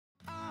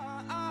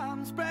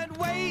Spread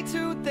way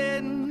too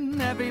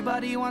thin.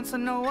 Everybody wants to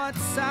know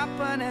what's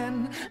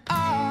happening.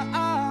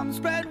 Arms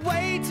spread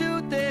way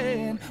too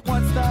thin.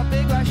 What's the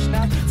big rush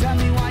now? Tell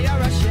me why you're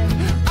rushing.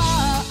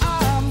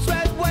 Arms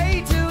spread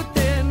way too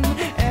thin.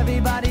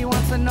 Everybody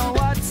wants to know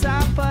what's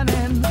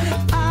happening.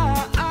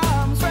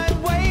 Arms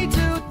spread way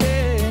too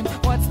thin.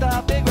 What's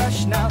the big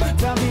rush now?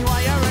 Tell me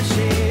why you're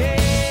rushing.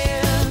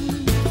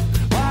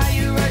 Why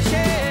you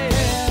rushing?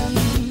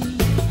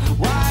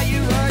 Why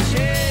you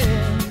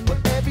rushing? Well,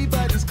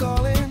 everybody's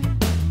calling,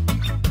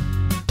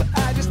 but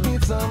I just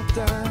need some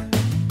time.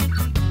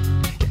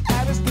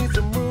 I just need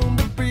some room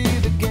to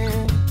breathe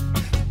again.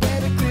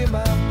 Better clear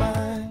my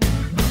mind.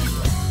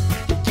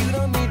 You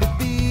don't need to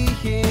be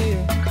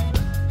here,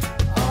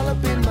 all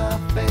up in my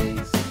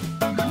face.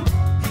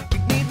 We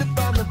need to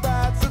find the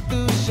right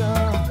solution,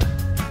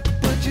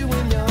 put you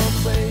in your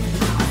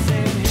place. I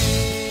said,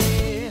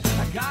 hey,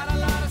 I got a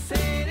lot of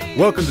say.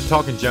 Welcome to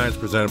Talking Giants,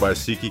 presented by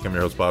SeatGeek. I'm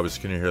your host, Bobby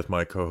Skinner, here with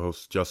my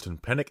co-host, Justin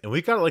Pennick. And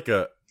we got like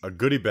a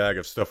goodie bag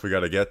of stuff we got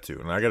to get to.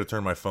 And I got to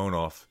turn my phone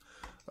off,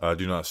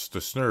 Do Not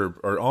Disturb,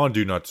 or on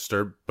Do Not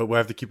Disturb, but we'll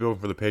have to keep it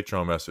open for the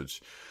Patreon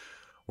message.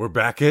 We're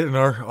back in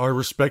our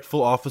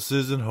respectful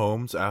offices and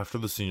homes after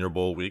the Senior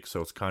Bowl week,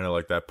 so it's kind of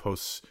like that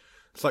post.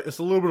 It's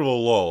a little bit of a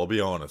lull, I'll be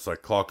honest,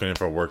 like clocking in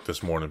for work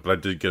this morning, but I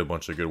did get a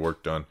bunch of good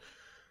work done.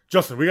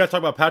 Justin, we got to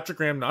talk about Patrick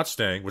Graham not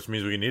staying, which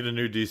means we need a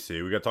new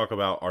DC. We got to talk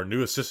about our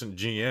new assistant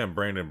GM,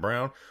 Brandon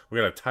Brown. We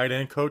got a tight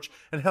end coach,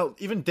 and hell,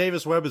 even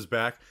Davis Webb is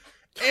back.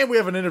 And we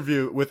have an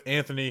interview with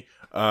Anthony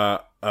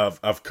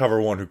of Cover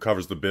One, who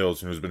covers the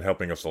Bills, and who's been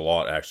helping us a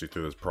lot actually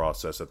through this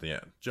process at the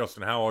end.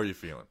 Justin, how are you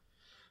feeling?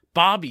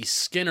 Bobby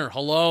Skinner,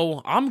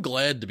 hello. I'm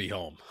glad to be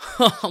home.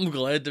 I'm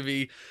glad to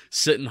be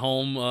sitting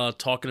home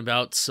talking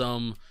about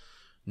some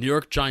New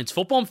York Giants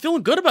football. I'm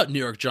feeling good about New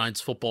York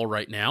Giants football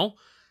right now,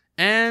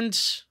 and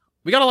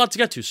we got a lot to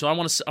get to. So I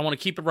want to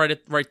keep it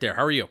right there.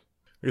 How are you?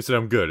 Like I said,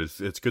 I'm good.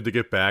 It's good to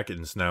get back,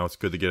 and now it's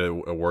good to get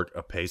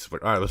a pace of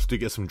like, all right, let's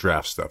get some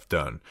draft stuff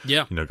done.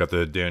 Yeah. Got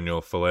the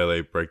Daniel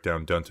Falele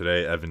breakdown done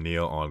today, Evan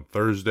Neal on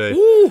Thursday.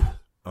 Woo!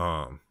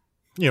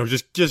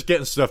 Just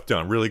getting stuff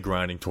done, really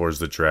grinding towards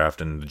the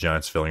draft and the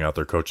Giants filling out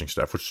their coaching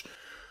staff, which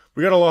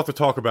we got a lot to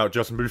talk about,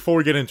 Justin. But before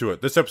we get into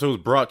it, this episode was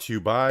brought to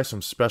you by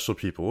some special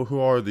people. Who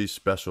are these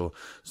special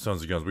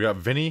sons of guns? We got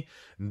Vinny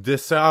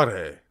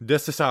Desare,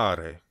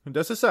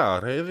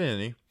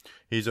 Vinny.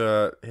 He's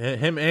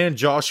him and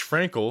Josh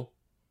Frankel.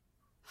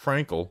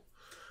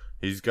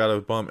 He's got a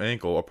bum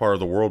ankle, a part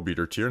of the World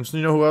Beater tier. And so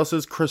you know who else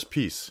is? Chris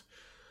Peace.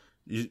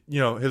 You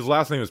know, his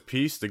last name is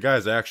Peace. The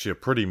guy's actually a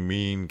pretty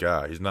mean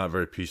guy. He's not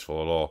very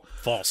peaceful at all.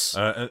 False.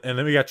 And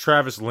then we got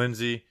Travis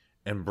Lindsay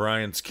and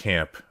Brian's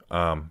camp,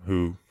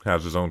 who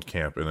has his own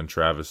camp. And then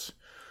Travis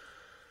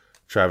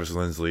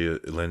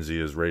Lindsay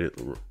is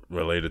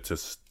related to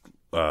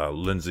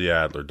Lindsay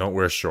Adler. Don't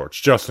wear shorts.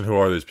 Justin, who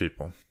are these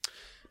people?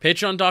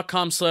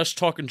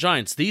 Patreon.com/Talking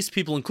Giants. These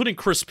people, including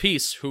Chris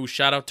Peace, who,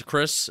 shout out to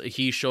Chris,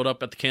 he showed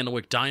up at the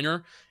Candlewick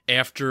Diner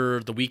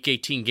after the Week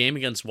 18 game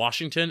against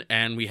Washington,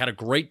 and we had a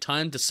great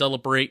time to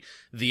celebrate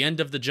the end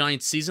of the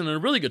Giants season and a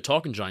really good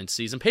Talking Giants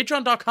season.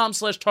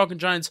 Patreon.com/Talking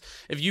Giants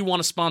if you want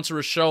to sponsor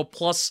a show,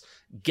 plus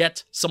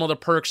get some other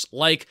perks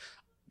like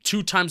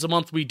 2 times a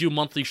month we do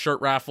monthly shirt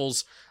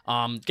raffles.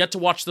 Get to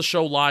watch the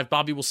show live.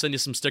 Bobby will send you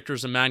some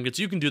stickers and magnets.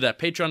 You can do that.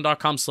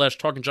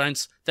 Patreon.com/Talking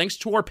Giants. Thanks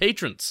to our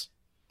patrons.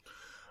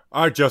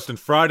 All right, Justin,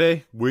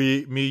 Friday,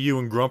 me, you,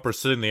 and Grump are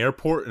sitting in the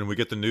airport, and we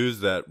get the news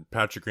that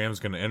Patrick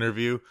Graham's going to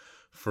interview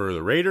for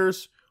the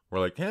Raiders. We're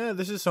like,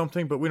 this is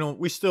something, but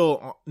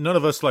none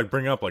of us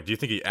bring up, do you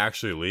think he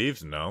actually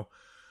leaves? No.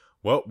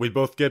 Well, we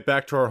both get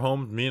back to our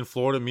home, me in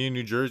Florida, me in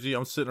New Jersey.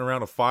 I'm sitting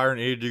around a fire in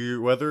 80-degree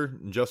weather.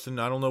 And Justin,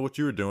 I don't know what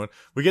you were doing.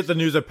 We get the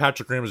news that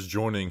Patrick Graham is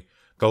joining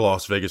the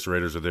Las Vegas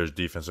Raiders as their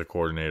defensive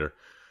coordinator,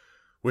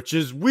 which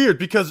is weird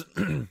because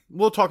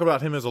we'll talk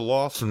about him as a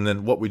loss, and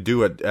then what we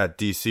do at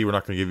DC. We're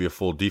not going to give you a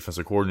full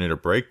defensive coordinator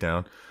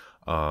breakdown.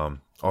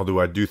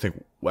 Although I do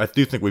think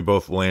we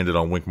both landed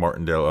on Wink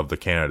Martindale of the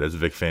candidates.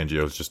 Vic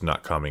Fangio is just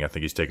not coming. I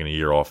think he's taking a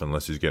year off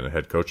unless he's getting a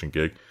head coaching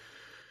gig.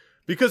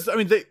 Because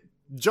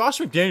Josh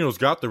McDaniels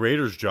got the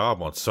Raiders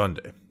job on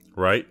Sunday,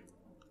 right?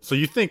 So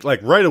you think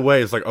right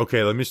away it's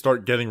okay, let me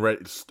start getting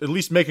ready, at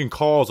least making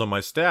calls on my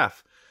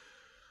staff.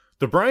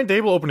 The Brian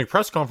Dable opening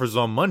press conference is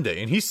on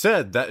Monday, and he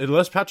said that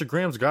unless Patrick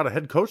Graham's got a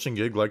head coaching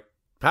gig,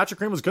 Patrick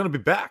Graham was going to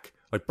be back.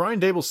 Brian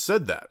Dable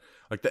said that.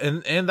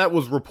 And that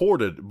was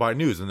reported by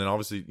news, and then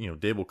obviously,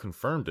 Dable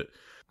confirmed it.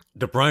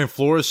 The Brian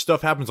Flores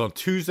stuff happens on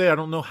Tuesday. I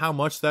don't know how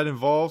much that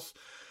involves,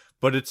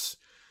 but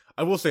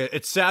I will say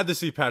it's sad to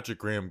see Patrick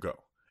Graham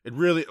go. It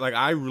really,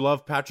 I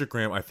love Patrick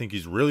Graham. I think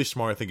he's really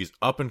smart. I think he's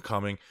up and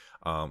coming.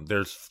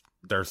 There's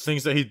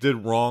things that he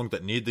did wrong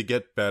that need to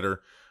get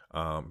better.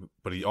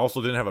 But he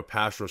also didn't have a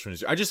pass rush.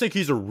 I just think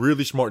he's a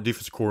really smart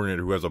defensive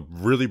coordinator who has a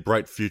really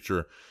bright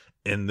future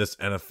in this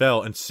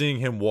NFL. And seeing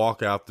him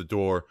walk out the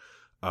door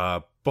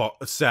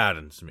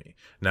saddens me.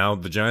 Now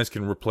the Giants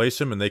can replace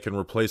him, and they can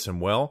replace him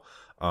well.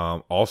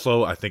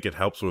 Also, I think it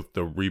helps with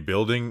the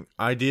rebuilding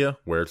idea,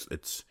 where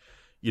it's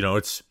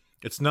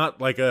It's not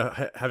like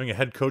having a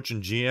head coach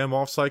and GM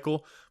off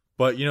cycle.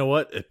 But you know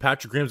what?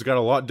 Patrick Graham's got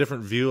a lot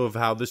different view of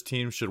how this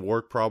team should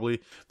work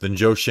probably than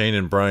Joe Shane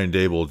and Brian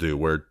Dable do.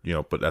 Where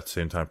but at the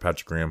same time,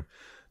 Patrick Graham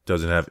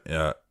doesn't have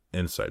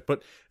insight. But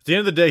at the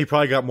end of the day, he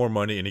probably got more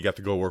money and he got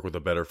to go work with a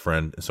better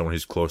friend and someone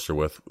he's closer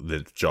with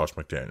than Josh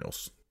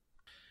McDaniels.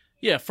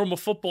 Yeah, from a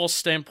football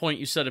standpoint,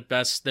 you said it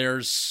best.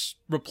 There's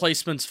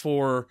replacements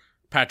for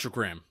Patrick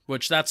Graham,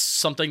 which that's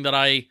something that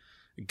I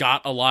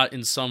got a lot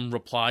in some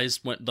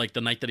replies when, like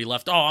the night that he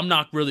left. Oh, I'm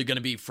not really going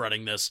to be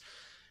fretting this.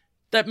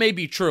 That may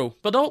be true,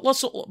 but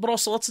also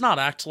let's not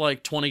act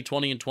like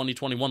 2020 and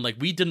 2021 like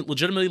we didn't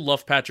legitimately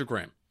love Patrick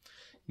Graham.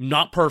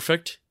 Not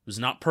perfect. It was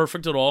not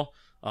perfect at all.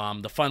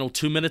 The final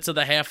 2 minutes of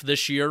the half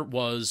this year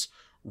was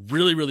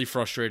really, really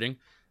frustrating.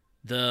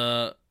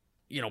 The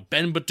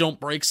bend but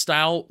don't break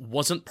style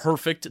wasn't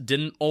perfect,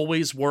 didn't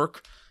always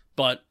work,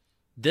 but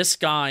this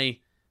guy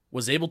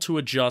was able to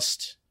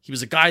adjust. He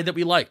was a guy that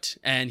we liked,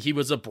 and he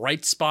was a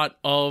bright spot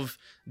of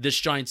this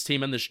Giants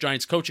team and this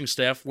Giants coaching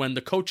staff when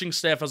the coaching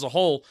staff as a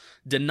whole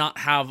did not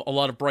have a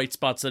lot of bright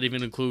spots. That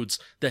even includes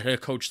the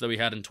head coach that we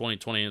had in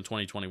 2020 and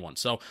 2021.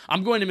 So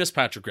I'm going to miss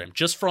Patrick Graham.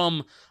 Just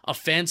from a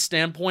fan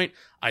standpoint,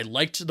 I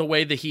liked the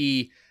way that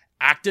he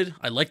acted.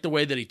 I liked the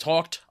way that he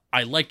talked.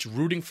 I liked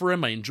rooting for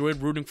him. I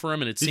enjoyed rooting for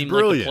him, and it seemed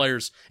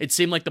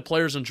like the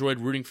players enjoyed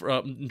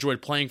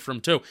playing for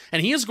him too.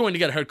 And he is going to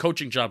get a head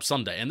coaching job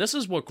someday. And this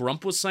is what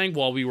Grump was saying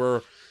while we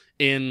were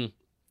in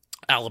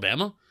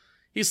Alabama.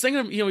 He was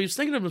thinking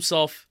to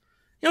himself,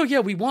 yeah,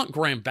 we want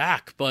Graham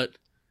back, but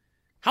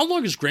how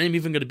long is Graham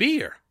even going to be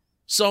here?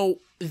 So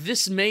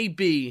this may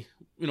be,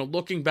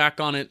 looking back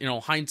on it,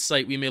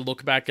 hindsight, we may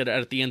look back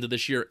at the end of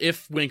this year.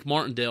 If Wink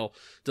Martindale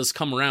does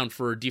come around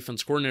for a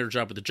defense coordinator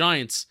job with the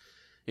Giants,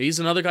 he's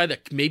another guy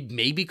that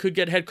maybe could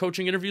get head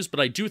coaching interviews, but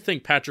I do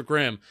think Patrick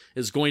Graham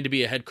is going to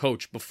be a head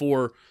coach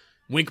before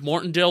Wink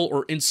Martindale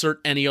or insert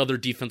any other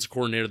defensive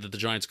coordinator that the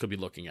Giants could be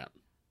looking at.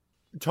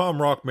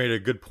 Tom Rock made a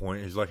good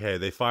point. He's like, hey,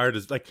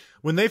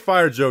 when they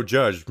fired Joe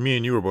Judge, me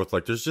and you were both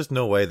like, there's just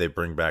no way they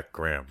bring back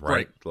Graham,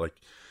 right? Like,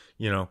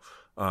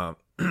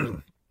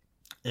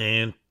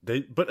 and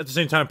but at the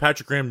same time,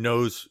 Patrick Graham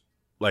knows,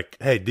 like,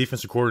 hey,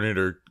 defensive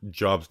coordinator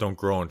jobs don't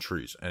grow on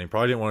trees. And he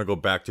probably didn't want to go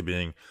back to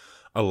being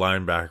a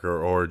linebacker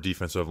or a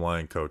defensive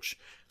line coach.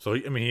 So,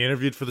 he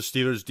interviewed for the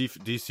Steelers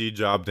DC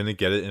job, didn't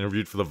get it.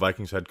 Interviewed for the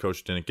Vikings head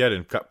coach, didn't get it.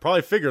 And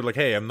probably figured, like,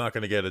 hey, I'm not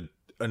going to get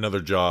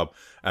another job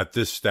at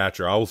this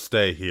stature. I will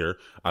stay here.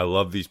 I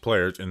love these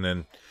players. And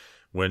then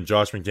when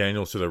Josh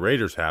McDaniels to the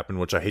Raiders happened,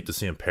 which I hate to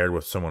see him paired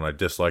with someone I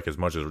dislike as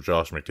much as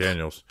Josh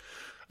McDaniels.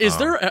 Is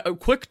there a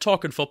quick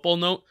talking football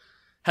note?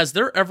 Has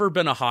there ever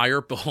been a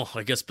hire,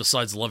 I guess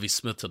besides Lovie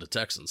Smith to the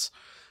Texans,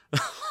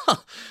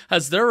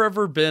 has there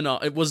ever been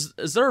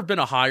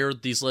a hire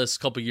these last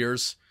couple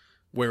years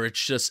where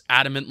it's just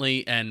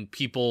adamantly and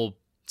people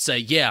say,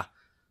 yeah,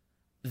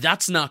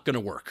 that's not going to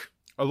work?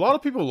 A lot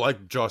of people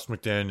like Josh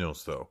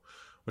McDaniels, though,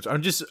 which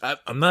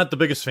I'm not the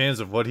biggest fans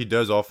of what he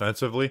does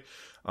offensively.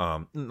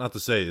 Not to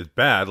say it's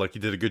bad, like he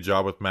did a good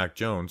job with Mac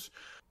Jones.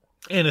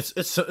 And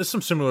it's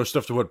some similar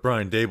stuff to what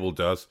Brian Dable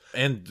does.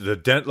 And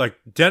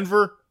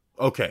Denver,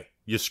 okay,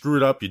 you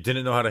screwed up, you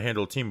didn't know how to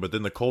handle a team, but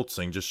then the Colts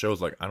thing just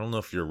shows, like, I don't know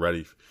if you're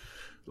ready,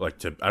 I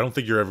don't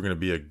think you're ever going to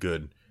be a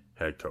good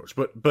head coach.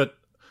 But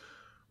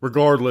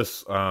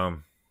regardless,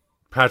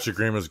 Patrick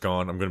Graham is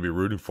gone. I'm going to be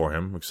rooting for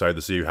him. I'm excited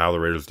to see how the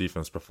Raiders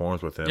defense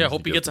performs with him. Yeah,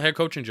 hope he gets a head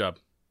coaching job.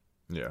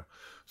 Yeah.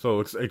 So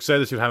excited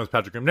to see what happens with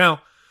Patrick Graham.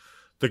 Now,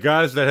 the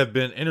guys that have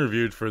been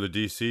interviewed for the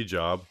DC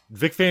job,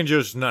 Vic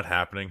Fangio's not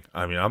happening.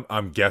 I mean,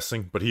 I'm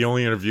guessing, but he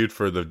only interviewed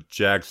for the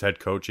Jags head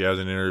coach. He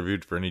hasn't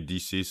interviewed for any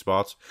DC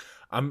spots.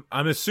 I'm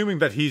assuming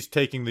that he's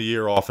taking the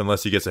year off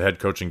unless he gets a head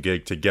coaching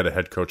gig to get a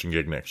head coaching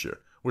gig next year,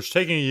 which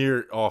taking a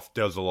year off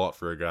does a lot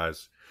for a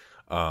guy's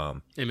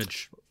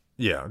image.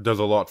 Yeah, does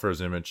a lot for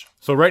his image.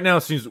 So right now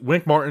it seems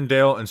Wink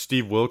Martindale and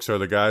Steve Wilkes are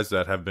the guys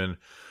that have been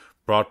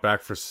brought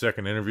back for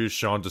second interviews.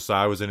 Sean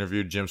Desai was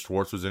interviewed. Jim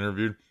Schwartz was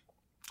interviewed.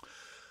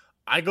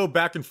 I go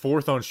back and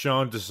forth on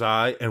Sean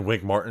Desai and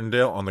Wink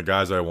Martindale on the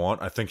guys I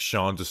want. I think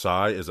Sean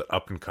Desai is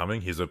up and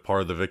coming. He's a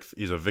part of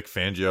he's a Vic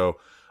Fangio,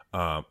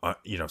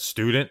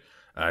 student.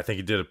 I think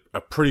he did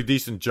a pretty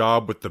decent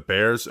job with the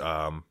Bears.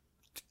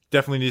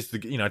 Definitely needs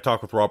to, I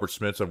talked with Robert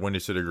Smith of Windy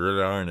City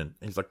Gridiron, and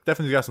he's like,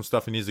 definitely got some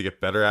stuff he needs to get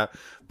better at.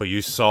 But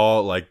you saw,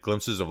 like,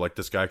 glimpses of, like,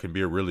 this guy can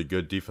be a really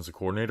good defensive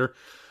coordinator.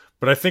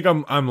 But I think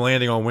I'm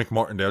landing on Wink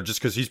Martindale just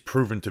because he's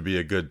proven to be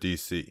a good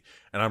DC.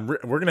 And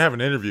we're gonna have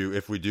an interview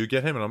if we do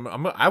get him, and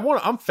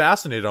I'm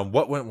fascinated on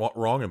what went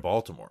wrong in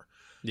Baltimore.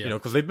 Yeah.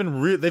 Because they've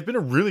been a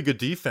really good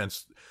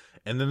defense,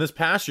 and then this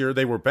past year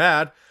they were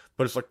bad.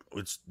 But it's like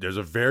there's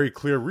a very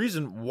clear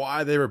reason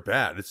why they were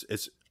bad.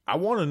 I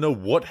want to know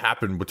what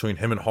happened between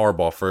him and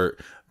Harbaugh for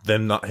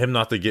him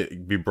not to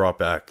be brought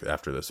back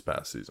after this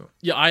past season.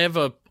 Yeah, I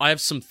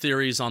have some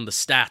theories on the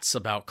stats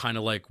about kind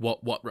of like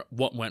what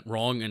went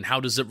wrong and how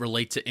does it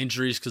relate to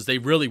injuries, because they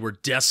really were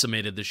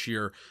decimated this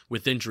year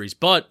with injuries.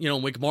 But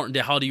Wink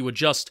Martindale, how do you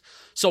adjust?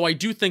 So I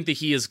do think that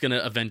he is going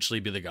to eventually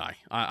be the guy.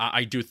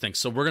 I do think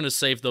so. We're going to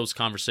save those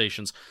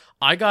conversations.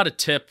 I got a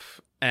tip,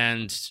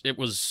 and it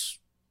was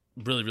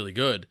really, really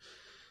good.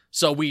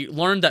 So we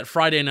learned that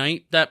Friday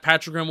night that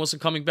Patrick Graham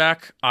wasn't coming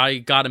back. I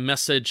got a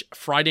message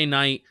Friday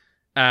night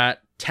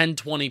at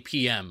 10:20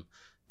 p.m.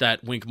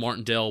 that Wink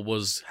Martindale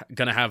was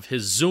going to have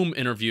his Zoom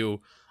interview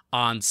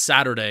on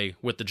Saturday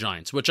with the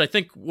Giants, which I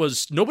think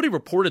was, nobody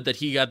reported that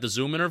he had the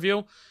Zoom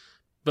interview,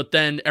 but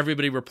then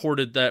everybody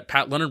reported that,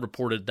 Pat Leonard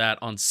reported that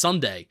on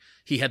Sunday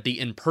he had the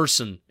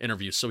in-person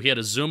interview. So he had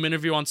a Zoom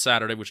interview on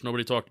Saturday, which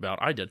nobody talked about.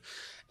 I did.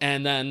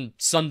 And then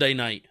Sunday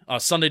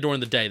during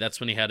the day, that's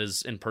when he had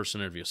his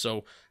in-person interview.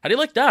 So how do you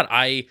like that?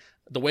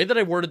 The way that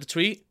I worded the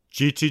tweet,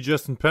 GT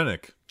Justin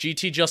Pennick.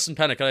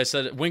 And I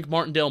said Wink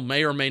Martindale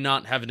may or may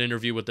not have an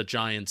interview with the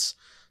Giants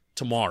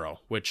tomorrow,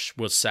 which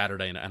was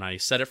Saturday, and I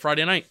said it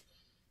Friday night.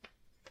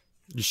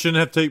 You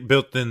shouldn't have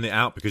built in the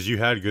out because you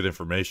had good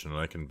information, and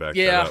I can back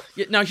that up.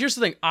 Yeah. Now, here's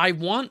the thing. I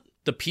want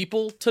the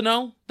people to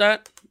know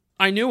that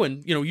I knew,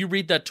 and you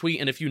read that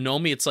tweet, and if you know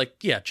me, it's like,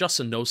 yeah,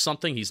 Justin knows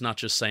something. He's not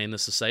just saying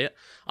this to say it.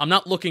 I'm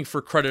not looking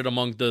for credit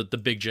among the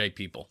Big J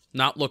people.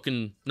 Not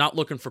looking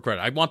for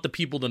credit. I want the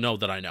people to know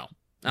that I know.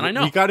 And I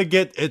know. You got to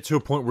get it to a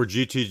point where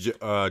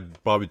GT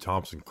Bobby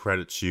Thompson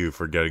credits you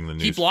for getting the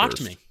news. He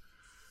blocked me.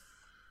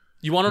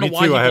 You want to know Me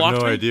why too, he blocked me? I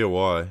have no idea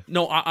why.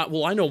 No,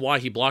 I know why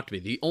he blocked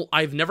me.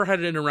 I've never had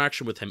an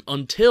interaction with him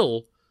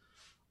until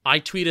I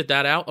tweeted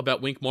that out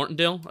about Wink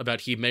Martindale,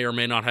 about he may or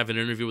may not have an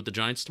interview with the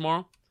Giants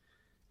tomorrow.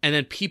 And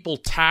then people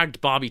tagged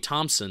Bobby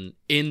Thompson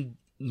in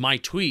my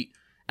tweet,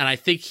 and I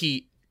think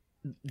he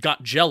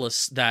got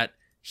jealous that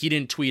he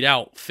didn't tweet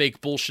out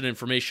fake bullshit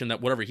information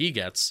that whatever he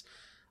gets.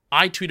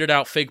 I tweeted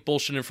out fake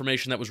bullshit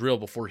information that was real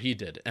before he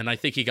did, and I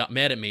think he got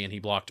mad at me and he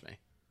blocked me.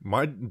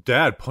 My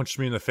dad punched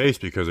me in the face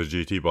because of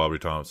GT Bobby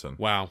Thompson.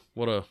 Wow,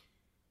 what a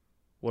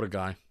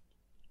guy.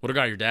 What a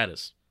guy your dad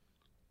is.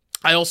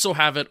 I also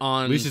have it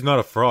on... At least he's not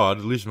a fraud.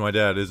 At least my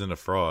dad isn't a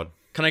fraud.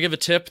 Can I give a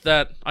tip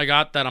that I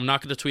got that I'm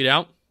not going to tweet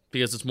out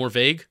because it's more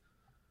vague?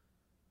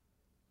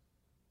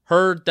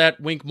 Heard that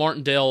Wink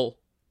Martindale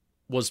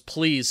was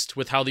pleased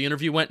with how the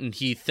interview went, and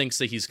he thinks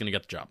that he's going to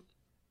get the job.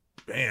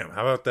 Bam!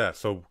 How about that?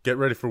 So get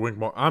ready for Wink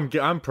Martin.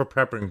 I'm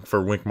prepping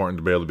for Wink Martin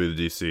to be able to be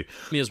the DC.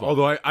 Me as well.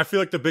 Although I feel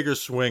like the bigger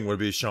swing would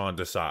be Sean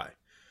Desai.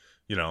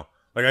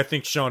 Like I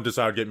think Sean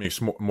Desai would get me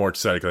more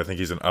excited because I think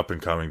he's an up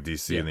and coming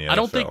DC in the NFL. I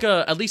don't think,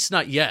 at least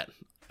not yet.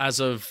 As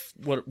of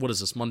what is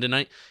this, Monday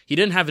night? He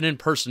didn't have an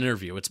in-person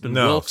interview. It's been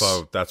Wilkes.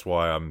 So that's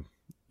why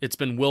It's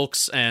been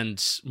Wilkes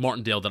and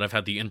Martindale that I've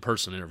had the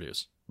in-person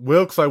interviews.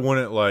 Wilkes, I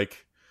wouldn't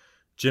like.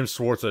 Jim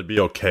Schwartz, I'd be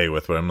okay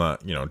with, but I'm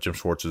not. Jim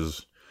Schwartz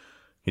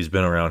he's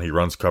been around. He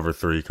runs cover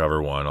 3, cover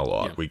 1 a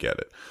lot. Yeah. We get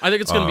it. I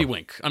think it's going to be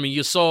Wink. I mean,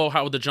 you saw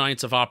how the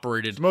Giants have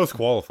operated. He's most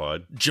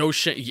qualified. Joe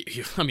Shane.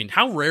 I mean,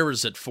 how rare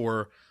is it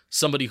for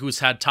somebody who's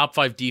had top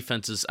 5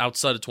 defenses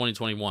outside of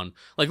 2021?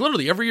 Like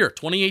literally every year,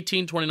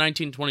 2018,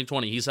 2019,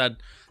 2020, he's had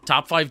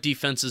top 5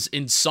 defenses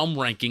in some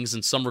rankings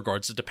in some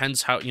regards. It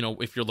depends how,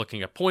 if you're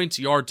looking at points,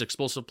 yards,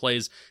 explosive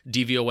plays,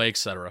 DVOA,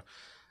 etc.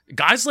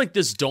 Guys like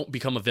this don't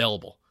become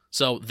available.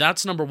 So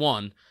that's number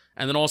one.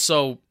 And then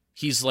also,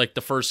 he's like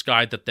the first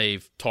guy that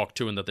they've talked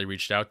to and that they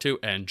reached out to.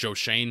 And Joe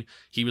Shane,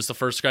 he was the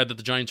first guy that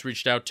the Giants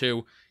reached out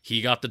to.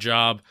 He got the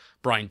job.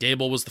 Brian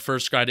Dable was the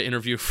first guy to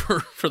interview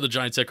for the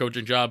Giants head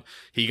coaching job.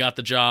 He got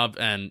the job,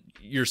 and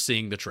you're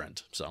seeing the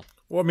trend. So,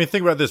 well, I mean,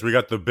 think about this. We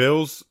got the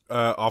Bills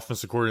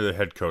offensive coordinator,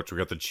 head coach. We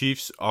got the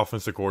Chiefs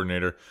offensive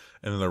coordinator,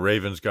 and then the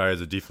Ravens guy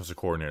as a defensive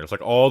coordinator. It's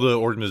like all the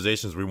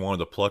organizations we wanted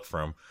to pluck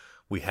from,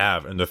 we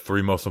have in the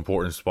 3 most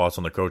important spots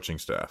on the coaching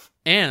staff.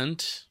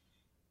 And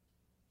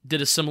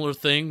did a similar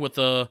thing with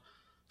a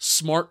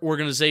smart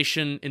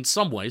organization in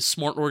some ways,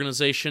 smart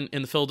organization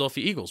in the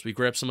Philadelphia Eagles. We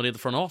grabbed somebody at the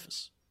front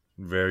office.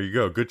 There you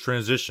go. Good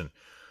transition.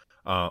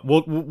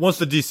 Once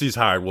the DC's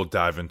hired, we'll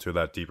dive into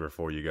that deeper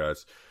for you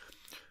guys.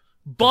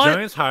 But the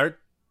Giants hired.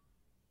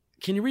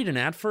 Can you read an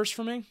ad first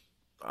for me?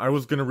 I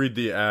was going to read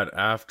the ad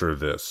after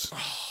this.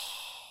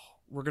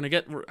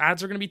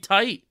 Ads are going to be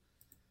tight.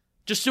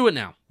 Just do it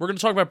now. We're going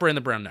to talk about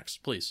Brandon Brown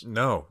next, please.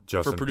 No,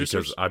 Justin, for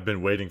producers. because I've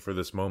been waiting for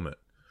this moment.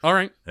 All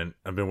right. And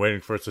I've been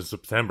waiting for it since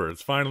September.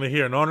 It's finally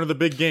here. In honor of the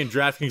big game,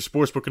 DraftKings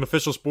Sportsbook, an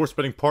official sports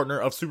betting partner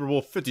of Super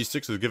Bowl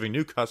 56, is giving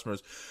new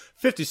customers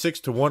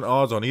 56-1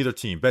 odds on either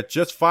team. Bet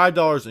just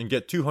 $5 and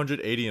get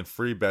 $280 in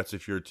free bets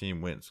if your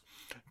team wins.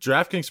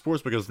 DraftKings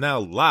Sportsbook is now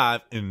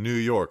live in New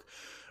York,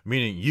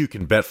 meaning you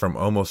can bet from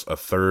almost a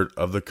third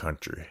of the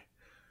country.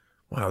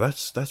 Wow,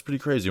 that's pretty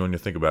crazy when you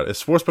think about it.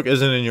 If Sportsbook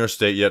isn't in your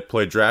state yet,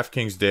 play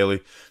DraftKings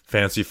Daily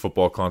Fantasy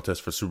Football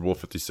Contest for Super Bowl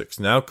 56.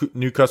 Now,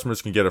 new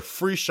customers can get a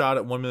free shot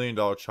at $1 million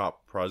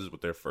chop prizes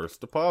with their first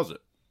deposit.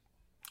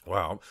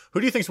 Wow. Who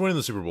do you think's winning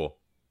the Super Bowl?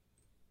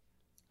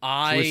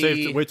 Should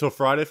we wait till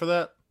Friday for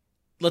that?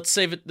 Let's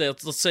save it.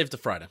 Let's save it to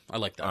Friday. I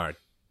like that. All right.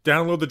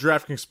 Download the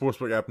DraftKings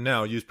Sportsbook app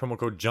now. Use promo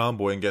code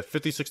JOHNBOY and get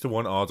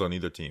 56-1 odds on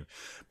either team.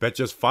 Bet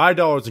just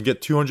 $5 and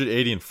get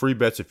 $280 in free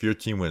bets if your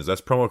team wins.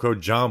 That's promo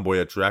code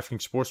JOHNBOY at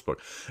DraftKings Sportsbook,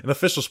 an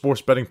official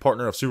sports betting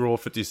partner of Super Bowl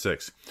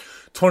 56.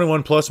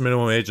 21 plus,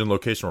 minimum age and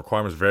location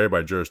requirements vary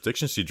by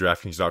jurisdiction. See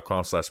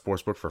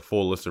DraftKings.com/sportsbook for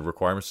full list of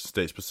requirements and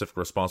state-specific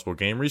responsible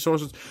game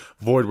resources.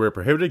 Void where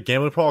prohibited.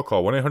 Gambling problem?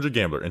 Call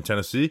 1-800-GAMBLER. In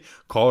Tennessee,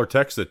 call or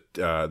text the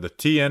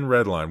TN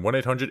Red Line,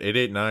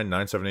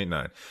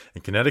 1-800-889-9789.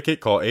 In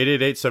Connecticut, call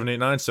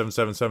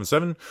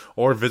 888-789-7777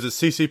 or visit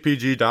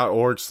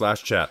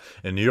ccpg.org/chat.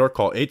 In New York,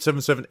 call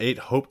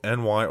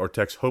 877-8-HOPE-NY or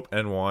text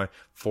HOPE-NY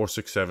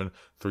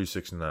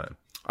 467-369.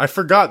 I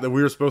forgot that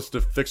we were supposed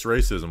to fix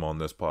racism on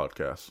this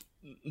podcast.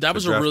 That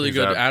was a really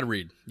good ad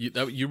read.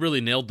 You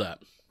really nailed that.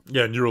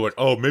 Yeah, and you were like,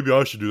 "Oh, maybe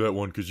I should do that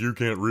one because you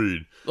can't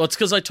read." Well, it's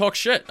because I talk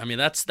shit. I mean,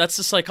 that's the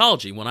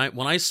psychology. When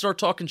I start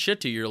talking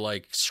shit to you, you're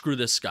like, "Screw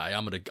this guy.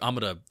 I'm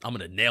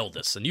gonna nail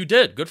this," and you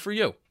did. Good for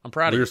you. I'm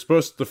proud of you. We were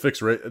supposed to fix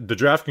the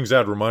DraftKings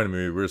ad reminded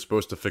me we were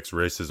supposed to fix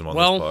racism on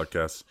this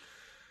podcast.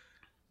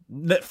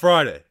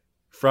 Friday,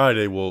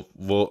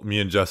 me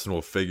and Justin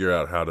will figure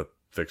out how to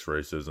fix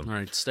racism. All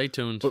right, stay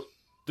tuned. But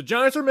the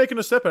Giants are making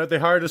a step at it. They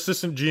hired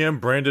assistant GM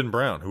Brandon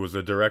Brown, who was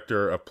the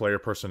director of player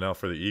personnel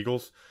for the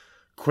Eagles.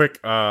 Quick,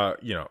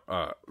 resume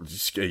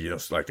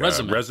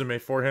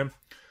for him.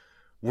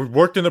 We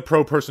worked in the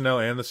pro personnel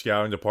and the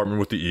scouting department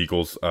with the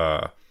Eagles.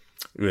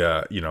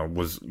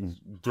 Was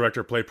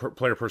director of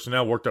player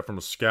personnel. Worked up from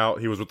a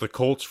scout. He was with the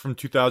Colts from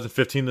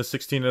 2015 to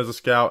 16 as a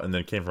scout, and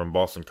then came from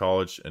Boston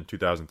College in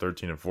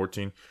 2013 and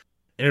 14.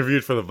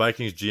 Interviewed for the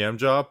Vikings GM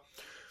job.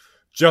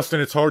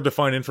 Justin, it's hard to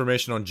find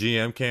information on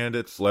GM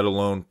candidates, let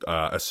alone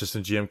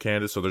assistant GM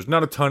candidates. So there's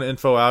not a ton of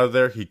info out of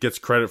there. He gets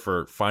credit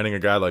for finding a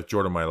guy like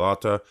Jordan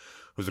Mailata,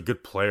 who's a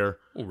good player.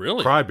 Oh,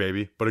 really?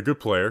 Crybaby, but a good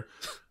player.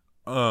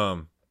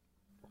 So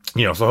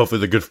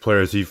hopefully the good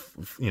players he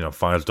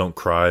finds don't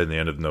cry in the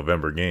end of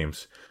November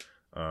games.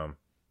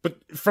 But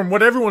from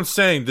what everyone's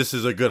saying, this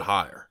is a good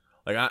hire.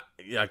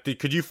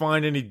 Could you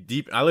find any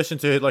deep? I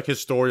listened to his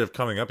story of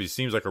coming up. He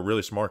seems like a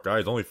really smart guy.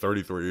 He's only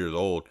 33 years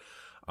old.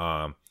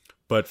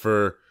 But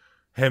for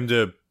him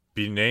to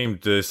be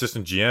named the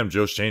assistant GM,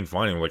 Joe Shane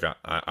finding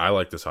I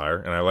like this hire,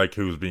 and I like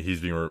he's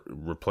being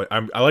replaced.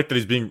 I like that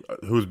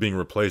who's being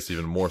replaced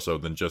even more so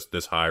than just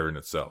this hire in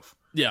itself.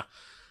 Yeah,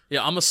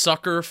 I'm a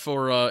sucker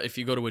for if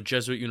you go to a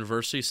Jesuit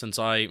university. Since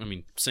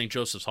St.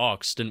 Joseph's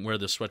Hawks didn't wear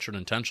this sweatshirt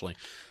intentionally.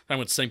 I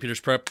went to St. Peter's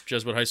Prep,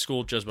 Jesuit High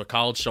School, Jesuit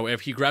College. So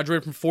if he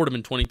graduated from Fordham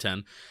in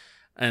 2010,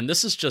 and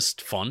this is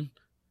just fun.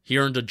 He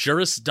earned a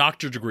Juris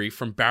Doctor degree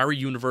from Barry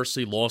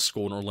University Law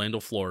School in Orlando,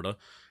 Florida.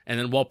 And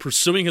then while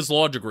pursuing his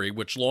law degree,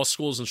 which law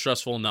school isn't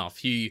stressful enough,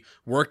 he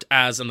worked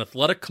as an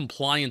athletic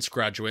compliance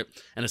graduate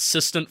and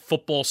assistant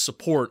football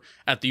support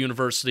at the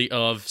University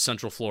of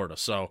Central Florida.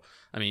 So,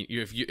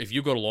 if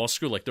you go to law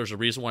school, there's a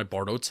reason why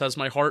Bart Oates has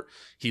my heart.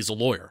 He's a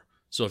lawyer.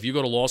 So if you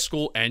go to law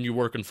school and you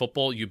work in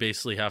football, you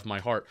basically have my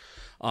heart.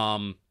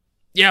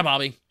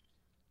 Bobby.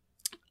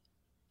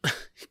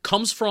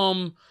 Comes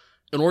from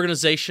an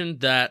organization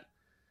that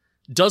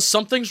does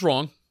some things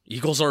wrong.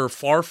 Eagles are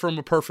far from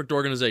a perfect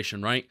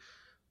organization, right?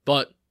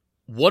 But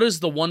what is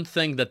the one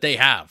thing that they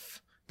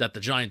have that the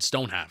Giants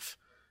don't have?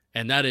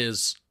 And that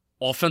is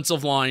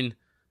offensive line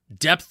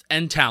depth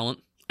and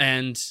talent,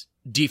 and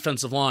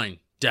defensive line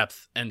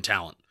depth and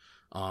talent.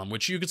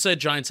 Which you could say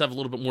Giants have a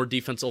little bit more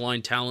defensive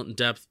line talent and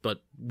depth,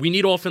 but we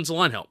need offensive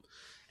line help.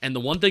 And the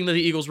one thing that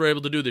the Eagles were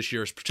able to do this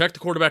year is protect the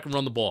quarterback and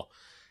run the ball.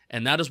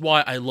 And that is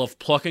why I love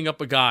plucking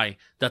up a guy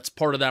that's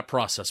part of that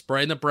process.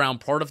 Brandon Brown,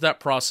 part of that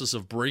process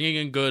of bringing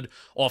in good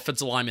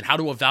offensive linemen, how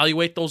to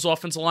evaluate those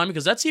offensive linemen,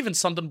 because that's even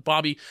something,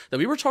 Bobby, that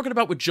we were talking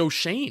about with Joe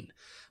Shane.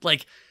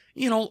 They've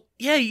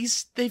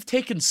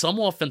taken some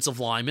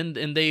offensive linemen,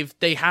 and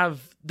they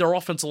have their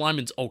offensive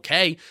linemen's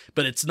okay,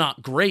 but it's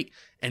not great.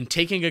 And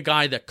taking a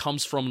guy that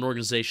comes from an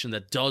organization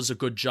that does a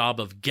good job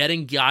of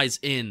getting guys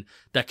in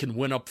that can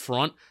win up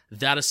front,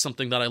 that is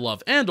something that I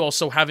love. And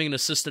also having an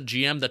assistant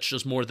GM that's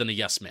just more than a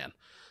yes man.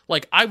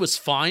 I was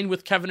fine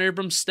with Kevin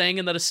Abrams staying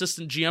in that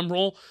assistant GM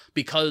role,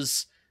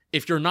 because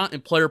if you're not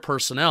in player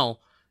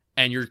personnel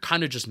and you're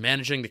kind of just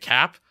managing the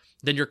cap,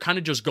 then you're kind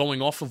of just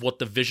going off of what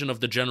the vision of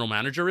the general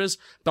manager is.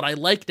 But I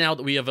like now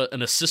that we have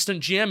an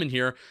assistant GM in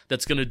here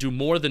that's going to do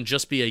more than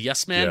just be a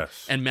yes man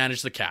and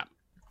manage the cap.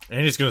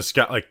 And he's going to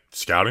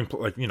scouting,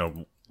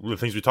 the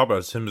things we talk about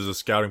is him as a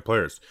scouting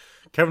players.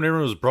 Kevin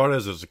Abrams was brought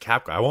as a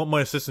cap guy. I want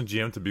my assistant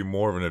GM to be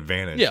more of an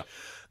advantage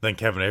than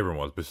Kevin Abrams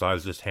was,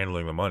 besides just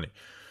handling the money.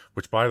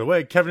 Which, by the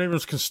way, Kevin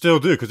Abrams can still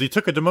do, because he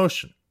took a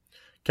demotion.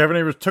 Kevin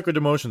Abrams took a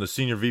demotion to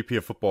Senior VP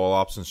of Football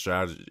Ops and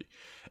Strategy.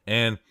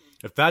 And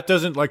if that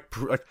doesn't,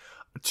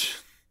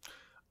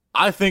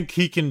 I think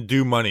he can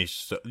do money,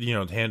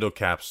 handle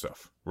cap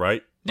stuff,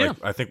 right? Yeah.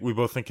 I think we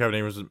both think Kevin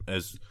Abrams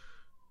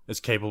is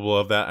capable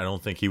of that. I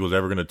don't think he was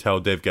ever going to tell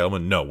Dave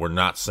Gettleman, no, we're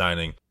not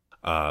signing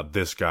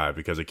this guy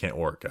because it can't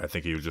work. I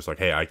think he was just like,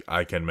 hey,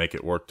 I can make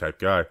it work type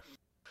guy.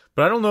 But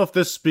But I don't know if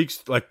this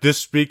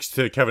speaks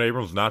to Kevin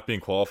Abrams not being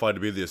qualified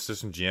to be the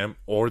assistant GM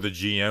or the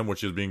GM,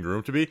 which is being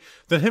groomed to be,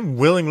 than him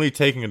willingly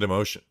taking a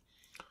demotion.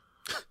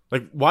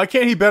 Like, why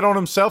can't he bet on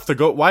himself to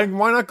go? Why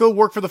not go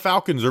work for the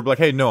Falcons or be like,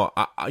 hey, no,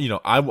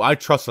 I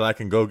trust that I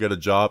can go get a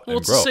job and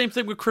it's grow. The same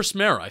thing with Chris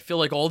Mara. I feel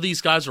like all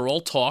these guys are all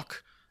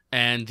talk,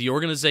 and the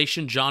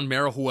organization, John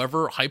Mara,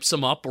 whoever hypes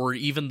him up, or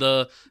even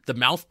the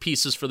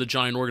mouthpieces for the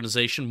Giant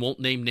organization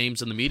won't name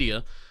names in the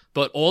media.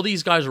 But all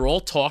these guys are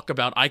all talk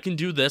about, I can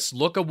do this.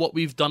 Look at what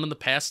we've done in the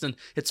past. And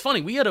it's funny,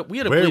 we had a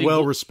very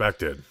well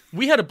respected.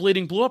 We had a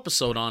Bleeding Blue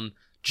episode on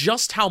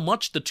just how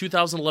much the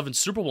 2011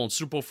 Super Bowl and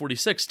Super Bowl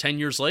 46, 10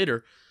 years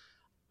later,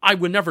 I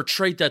would never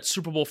trade that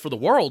Super Bowl for the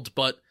world.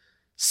 But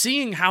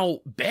seeing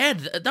how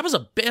bad, that was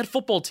a bad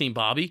football team,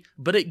 Bobby,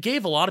 but it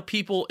gave a lot of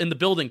people in the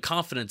building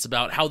confidence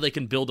about how they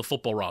can build a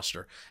football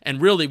roster.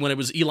 And really, when it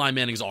was Eli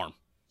Manning's arm.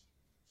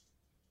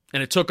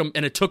 And it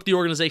took the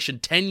organization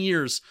 10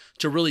 years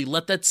to really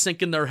let that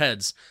sink in their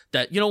heads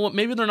that, you know what,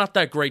 maybe they're not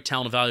that great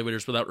talent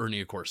evaluators without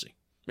Ernie Accorsi.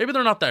 Maybe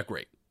they're not that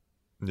great.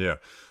 Yeah.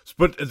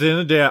 But at the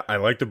end of the day, I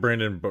like the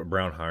Brandon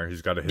Brown hire.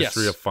 He's got a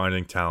history of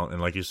finding talent.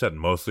 And like you said,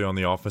 mostly on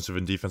the offensive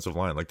and defensive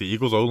line. Like the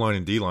Eagles O-line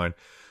and D-line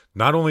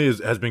not only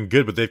has been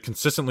good, but they've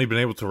consistently been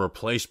able to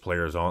replace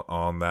players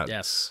on that.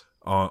 Yes.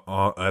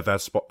 At that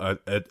spot,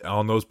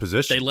 on those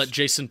positions. They let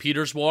Jason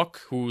Peters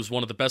walk, who's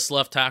one of the best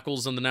left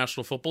tackles in the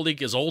National Football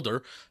League, is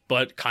older,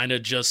 but kind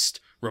of just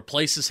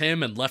replaces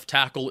him, and left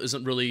tackle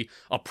isn't really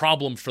a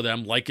problem for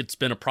them like it's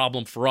been a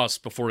problem for us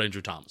before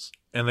Andrew Thomas.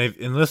 And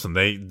listen,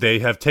 they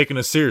have taken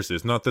it seriously.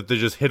 It's not that they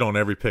just hit on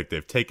every pick.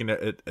 They've taken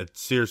it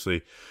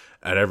seriously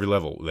at every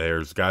level.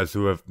 There's guys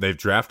they've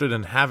drafted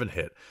and haven't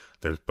hit.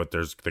 There's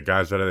the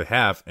guys that they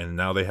have, and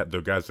now they have the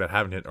guys that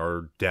haven't hit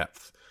are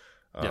depth.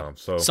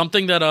 So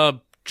something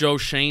that Joe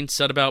Shane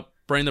said about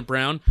Brandon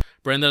Brown.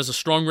 Brandon has a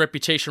strong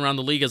reputation around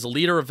the league as a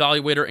leader,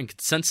 evaluator, and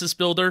consensus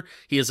builder.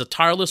 He is a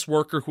tireless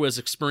worker who has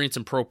experience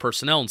in pro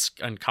personnel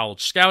and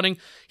college scouting.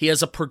 He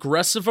has a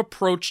progressive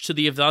approach to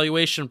the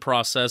evaluation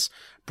process.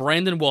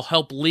 Brandon will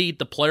help lead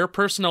the player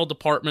personnel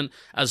department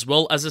as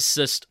well as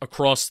assist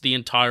across the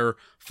entire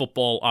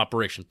football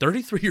operation.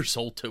 33 years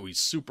old, too. He's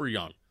super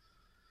young.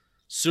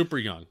 Super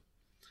young.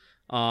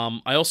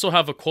 I also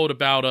have a quote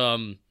about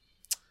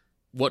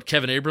what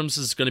Kevin Abrams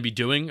is going to be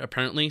doing,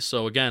 apparently.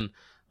 So again,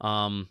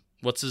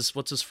 what's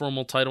his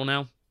formal title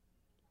now?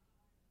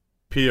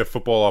 PF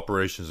Football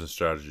Operations and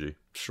Strategy.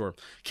 Sure.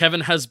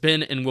 Kevin has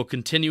been and will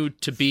continue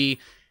to be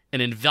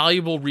an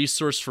invaluable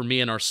resource for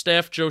me and our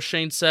staff, Joe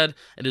Shane said.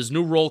 In his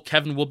new role,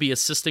 Kevin will be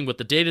assisting with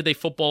the day-to-day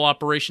football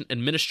operation,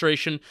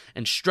 administration,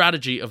 and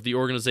strategy of the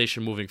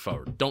organization moving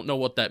forward. Don't know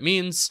what that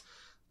means,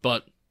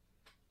 but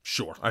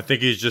sure. I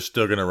think he's just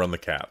still going to run the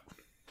cap.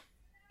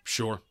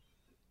 Sure.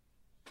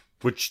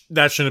 Which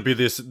that shouldn't be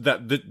the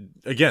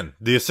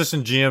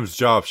assistant GM's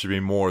job should be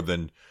more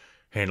than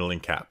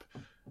handling cap.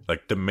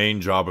 Like the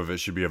main job of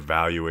it should be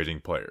evaluating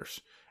players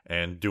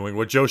and doing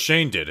what Joe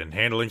Shane did and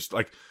handling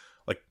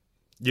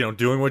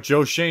doing what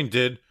Joe Shane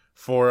did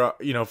for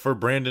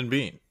Brandon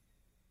Beane.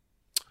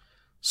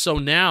 So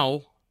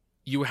now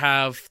you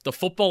have the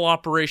football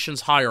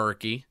operations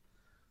hierarchy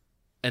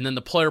and then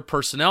the player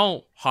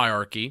personnel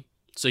hierarchy.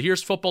 So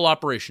here's football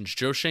operations.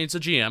 Joe Shane's the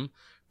GM.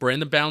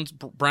 Brandon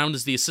Brown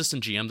is the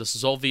assistant GM. This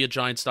is all via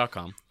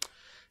Giants.com.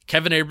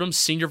 Kevin Abrams,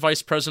 Senior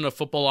Vice President of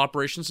Football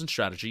Operations and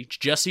Strategy.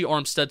 Jesse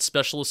Armstead,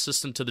 Special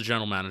Assistant to the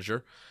General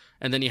Manager.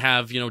 And then you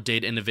have,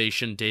 data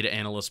innovation, data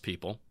analyst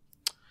people.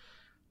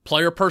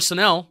 Player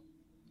personnel,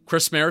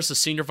 Chris Maris is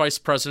Senior Vice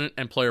President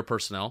and Player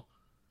Personnel.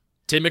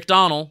 Tim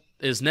McDonald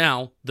is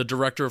now the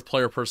Director of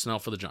Player Personnel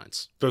for the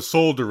Giants. The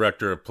sole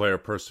Director of Player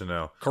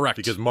Personnel. Correct.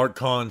 Because Mark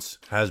Kahns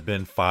has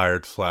been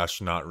fired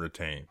 / not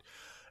retained.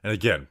 And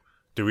again,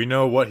 do we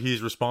know what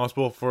he's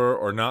responsible for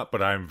or not?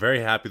 But I'm very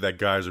happy that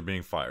guys are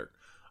being fired.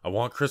 I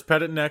want Chris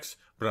Pettit next,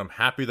 but I'm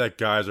happy that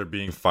guys are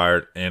being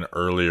fired and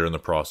earlier in the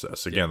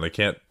process. Again, They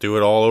can't do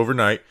it all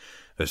overnight.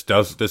 This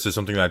is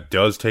something that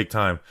does take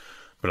time.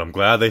 But I'm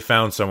glad they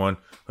found someone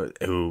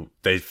who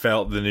they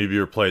felt they need to be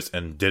replaced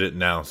and did it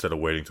now instead of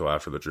waiting till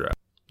after the draft.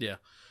 Yeah.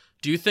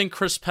 Do you think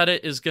Chris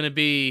Pettit is going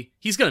to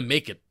he's going to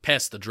make it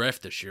past the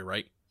draft this year,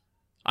 right?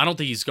 I don't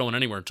think he's going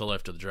anywhere until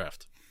after the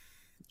draft.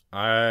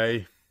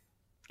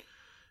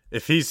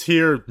 If he's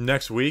here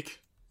next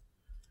week,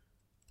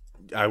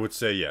 I would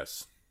say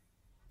yes.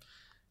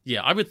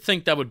 Yeah, I would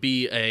think that would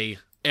be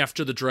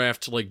after the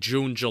draft, like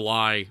June,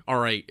 July. All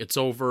right, it's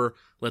over.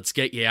 Let's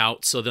get you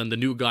out. So then the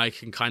new guy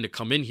can kind of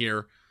come in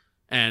here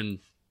and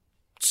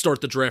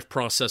start the draft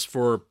process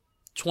for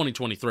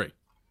 2023.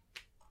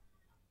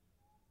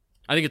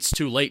 I think it's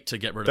too late to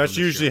get rid of him. That's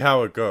usually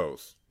how it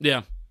goes.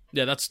 Yeah,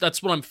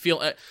 that's what I'm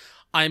feeling.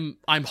 I'm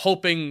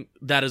hoping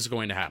that is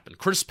going to happen.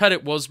 Chris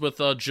Pettit was with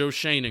Joe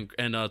Shane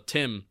and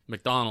Tim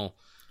McDonald.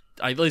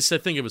 At least I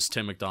think it was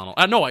Tim McDonald.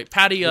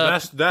 Patty.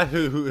 That's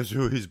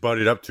who he's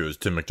buddied up to is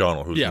Tim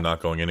McDonald, who's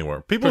not going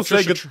anywhere.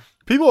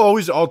 People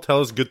always all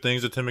tell us good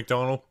things of Tim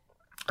McDonald.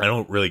 I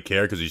don't really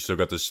care because he's still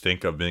got the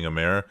stink of being a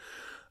mayor.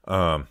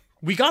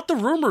 We got the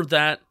rumor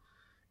that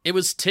It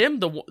was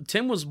Tim.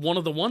 Tim was one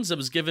of the ones that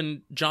was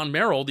giving John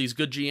Merrill these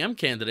good GM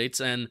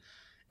candidates, and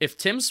if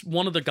Tim's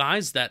one of the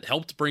guys that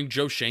helped bring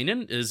Joe Schoen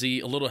in, is he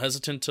a little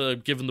hesitant to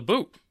give him the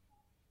boot?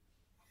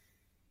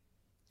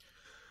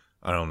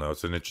 I don't know.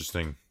 It's an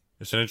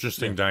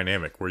interesting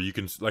dynamic where you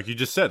can, like you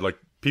just said, like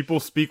people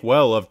speak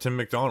well of Tim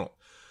McDonald.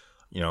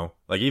 You know,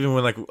 like even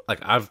when like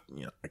I've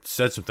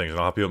said some things and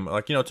a lot of people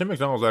like, Tim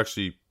McDonald's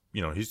actually,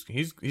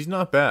 he's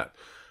not bad.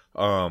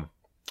 Now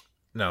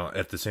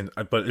at the same,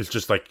 but it's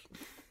just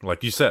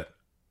like you said,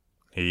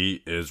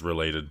 he is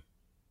related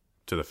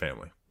to the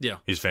family. Yeah,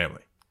 he's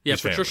family. Yeah,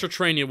 he's Patricia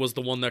family. Trania was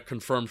the one that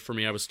confirmed for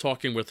me. I was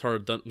talking with her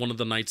one of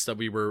the nights that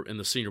we were in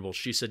the Senior Bowl.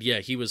 She said, yeah,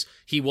 he was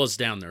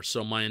down there.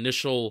 So my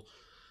initial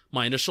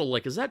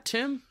like, is that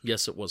Tim?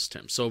 Yes, it was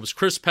Tim. So it was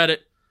Chris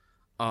Pettit,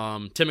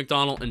 Tim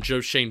McDonald, and Joe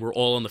Schoen were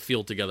all on the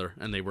field together,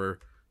 and they were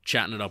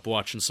chatting it up,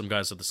 watching some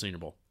guys at the Senior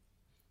Bowl.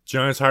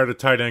 Giants hired a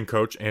tight end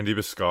coach, Andy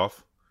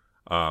Biscoff.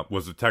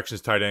 Was the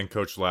Texans tight end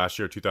coach last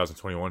year,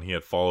 2021. He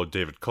had followed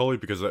David Culley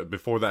because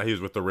before that he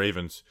was with the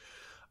Ravens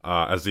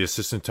as the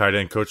assistant tight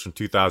end coach from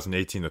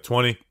 2018 to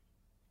 20,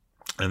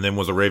 and then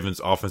was a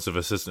Ravens offensive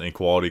assistant and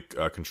quality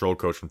control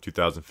coach from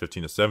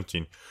 2015 to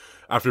 17,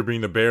 after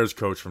being the Bears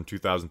coach from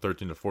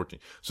 2013 to 14.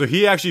 So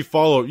he actually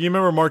followed. You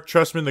remember Mark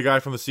Trestman, the guy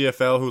from the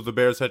CFL who was the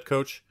Bears head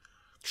coach?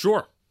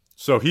 Sure.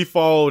 So he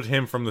followed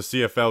him from the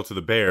CFL to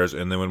the Bears,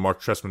 and then when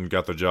Mark Trestman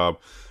got the job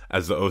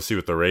as the OC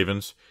with the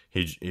Ravens,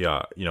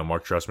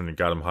 Mark Trestman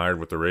got him hired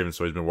with the Ravens,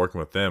 so he's been working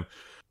with them.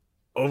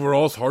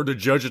 Overall, it's hard to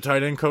judge a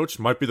tight end coach.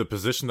 Might be the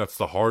position that's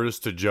the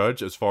hardest to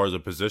judge as far as a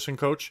position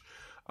coach.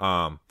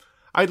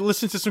 I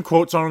listened to some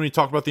quotes on him. He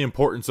talked about the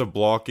importance of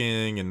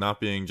blocking and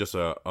not being just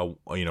a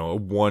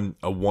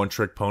one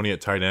trick pony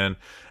at tight end.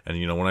 And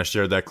when I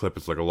shared that clip,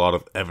 it's like a lot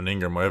of Evan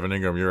Ingram,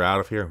 you're out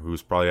of here.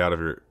 Who's probably out of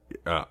here,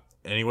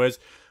 anyways.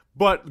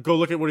 But go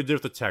look at what he did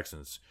with the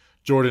Texans.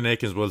 Jordan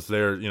Akins was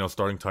there,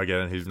 starting tight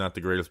end. He's not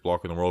the greatest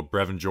blocker in the world.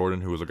 Brevin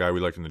Jordan, who was a guy we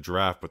liked in the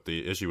draft, but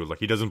the issue was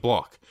he doesn't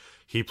block.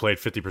 He played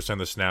 50% of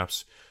the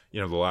snaps,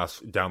 the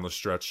last down the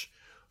stretch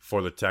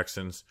for the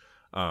Texans.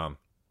 Now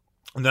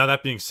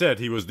that being said,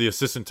 he was the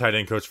assistant tight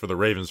end coach for the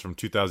Ravens from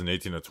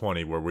 2018 to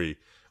 20,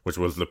 which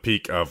was the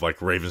peak of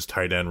Ravens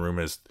tight end room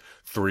is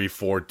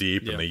 3-4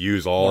 deep, and they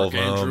use all Mark of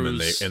them,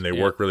 Andrews, and they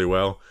work really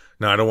well.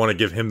 Now I don't want to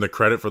give him the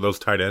credit for those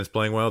tight ends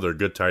playing well; they're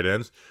good tight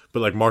ends.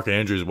 But Mark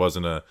Andrews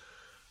wasn't a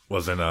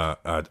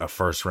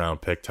first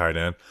round pick tight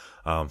end,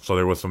 so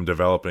there was some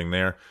developing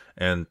there,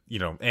 and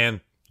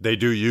they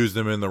do use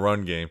them in the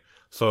run game.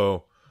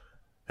 So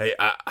hey,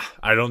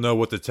 I don't know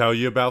what to tell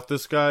you about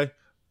this guy,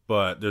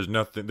 but there's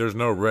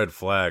no red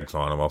flags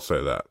on him. I'll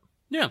say that.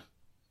 Yeah.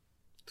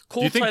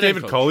 Cool. Do you think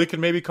David Culley could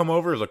maybe come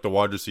over as the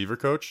wide receiver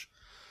coach?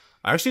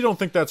 I actually don't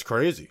think that's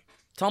crazy.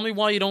 Tell me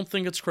why you don't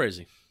think it's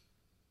crazy.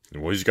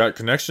 Well, he's got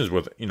connections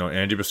with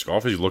Andy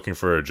Biscoff. He's looking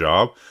for a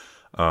job.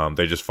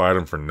 They just fired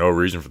him for no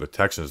reason for the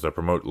Texans to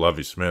promote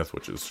Lovie Smith,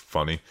 which is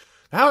funny.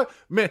 The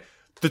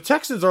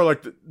Texans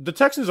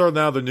are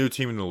now the new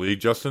team in the league,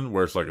 Justin,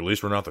 where it's at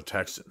least we're not the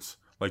Texans.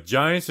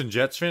 Giants and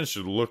Jets fans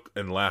should look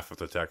and laugh at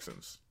the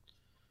Texans.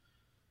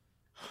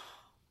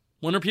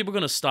 When are people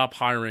going to stop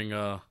hiring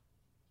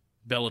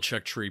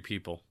Belichick tree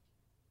people?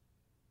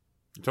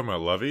 You talking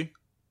about Lovie?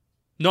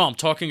 No, I'm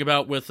talking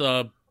about with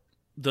the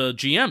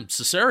GM,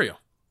 Cesario.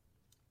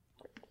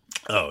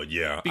 Oh,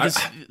 yeah. Because,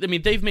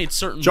 they've made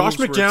certain Josh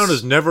moves McCown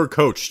has never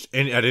coached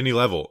at any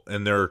level,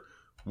 and they were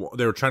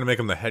trying to make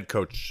him the head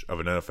coach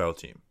of an NFL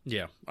team.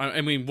 Yeah.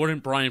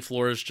 Wouldn't Brian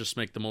Flores just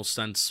make the most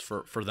sense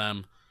for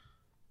them?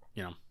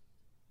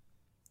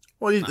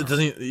 Well,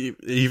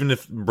 even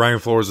if Brian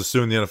Flores is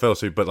suing the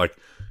NFL, but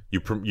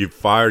you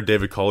fire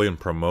David Culley and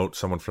promote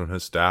someone from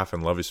his staff,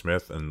 and Lovie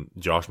Smith, and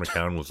Josh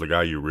McCown was the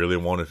guy you really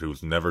wanted,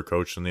 who's never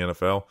coached in the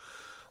NFL,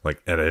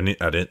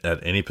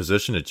 at any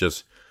position.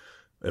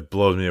 It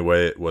blows me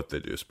away at what they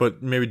do.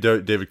 But maybe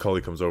David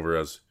Culley comes over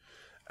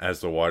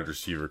as the wide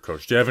receiver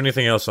coach. Do you have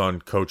anything else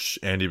on Coach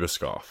Andy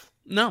Biscoff?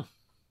 No.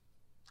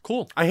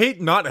 Cool. I hate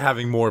not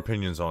having more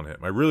opinions on him.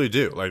 I really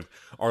do.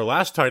 Our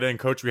last tight end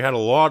coach, we had a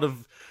lot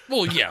of.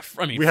 Well, yeah.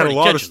 We had a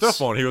lot of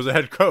stuff on. He was a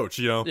head coach,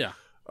 Yeah.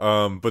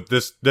 But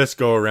this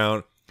go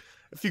around,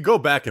 if you go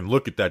back and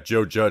look at that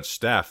Joe Judge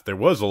staff, there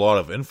was a lot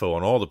of info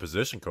on all the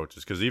position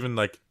coaches. Because even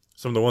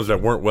some of the ones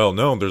that weren't well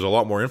known, there's a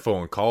lot more info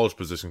on college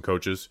position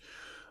coaches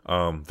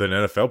than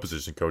NFL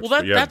position coaches.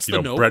 Well, that's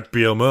the note. Brett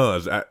Bielema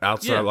as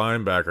outside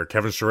linebacker,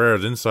 Kevin Sherrera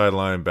as inside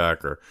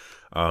linebacker,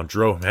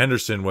 Jerome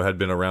Henderson had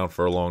been around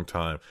for a long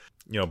time.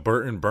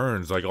 Burton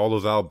Burns, all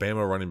those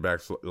Alabama running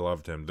backs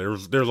loved him.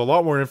 There's a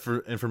lot more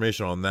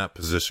information on that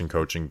position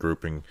coaching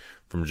grouping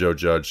from Joe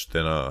Judge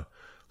than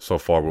so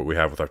far what we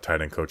have with our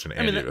tight end coach and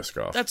Andy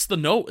Biscoff. That's the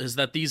note, is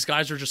that these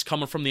guys are just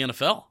coming from the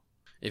NFL.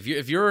 If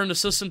you're an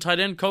assistant tight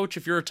end coach,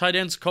 if you're a tight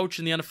ends coach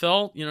in the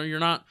NFL, you're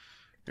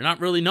not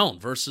really known.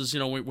 Versus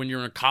when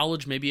you're in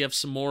college, maybe you have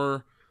some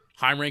more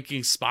high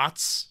ranking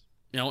spots.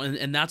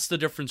 And that's the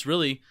difference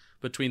really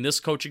between this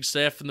coaching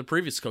staff and the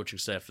previous coaching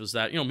staff, is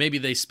that, maybe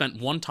they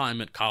spent one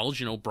time at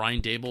college. Brian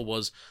Dable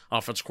was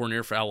offensive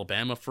coordinator for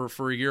Alabama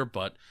for a year,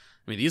 but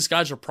I mean, these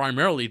guys are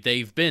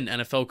they've been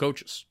NFL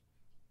coaches.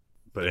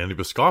 But Andy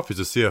Biscoff is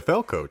a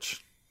CFL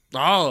coach.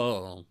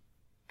 Oh.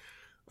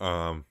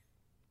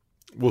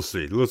 We'll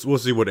see. We'll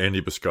see what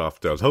Andy Biscoff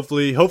does.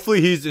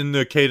 Hopefully he's in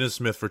the Caden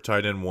Smith for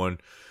tight end 1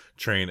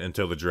 train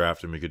until the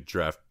draft, and we could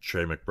draft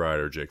Trey McBride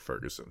or Jake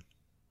Ferguson.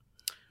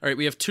 All right,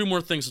 we have 2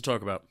 more things to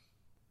talk about.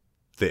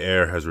 The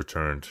heir has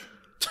returned,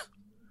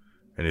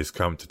 and he's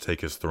come to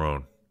take his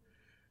throne.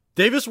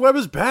 Davis Webb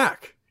is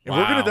back, and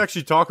we're going to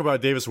actually talk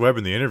about Davis Webb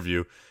in the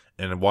interview,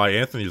 and why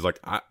Anthony's like,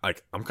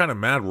 I'm kind of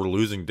mad we're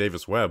losing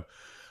Davis Webb.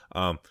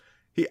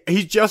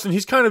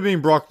 He's kind of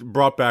being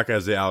brought back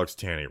as the Alex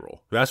Tanney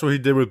role. That's what he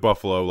did with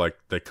Buffalo, like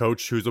the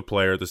coach who's a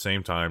player at the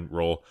same time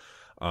role.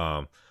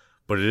 But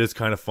it is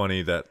kind of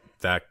funny that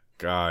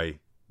guy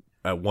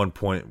at one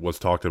point was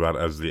talked about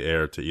as the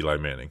heir to Eli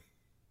Manning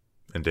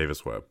and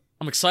Davis Webb.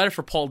 I'm excited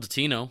for Paul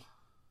Dottino.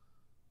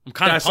 I'm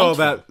kind of. I saw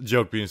that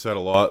joke being said a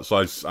lot, so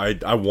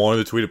I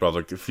wanted to tweet it, but I was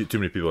like, too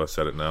many people have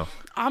said it now.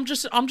 I'm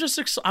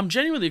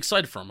genuinely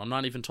excited for him. I'm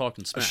not even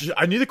talking smack.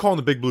 I need to call on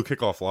the Big Blue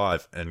Kickoff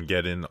Live and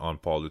get in on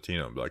Paul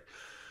Dottino and be like,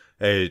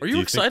 "Hey, are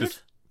you excited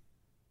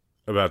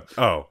about?"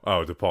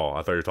 To Paul.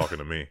 I thought you were talking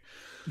to me.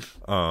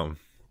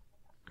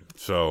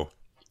 So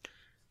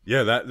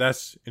yeah,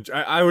 that's.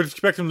 I would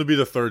expect him to be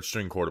the 3rd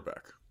string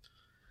quarterback.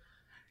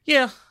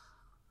 Yeah.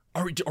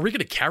 Are we going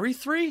to carry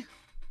 3?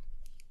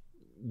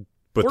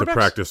 But the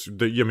practice,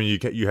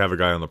 you have a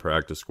guy on the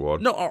practice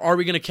squad. No, are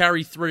we going to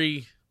carry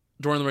 3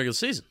 during the regular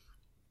season?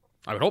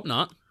 I would hope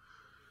not.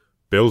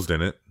 Bills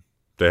didn't.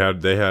 They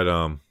had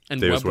and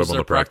Davis Webb on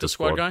the practice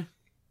squad guy.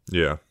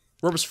 Yeah.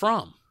 Where was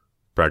Fromm?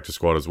 Practice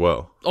squad as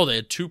well. Oh, they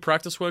had 2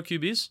 practice squad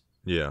QBs?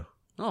 Yeah.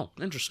 Oh,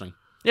 interesting.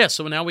 Yeah,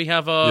 so now we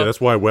have yeah,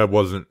 that's why Webb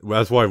was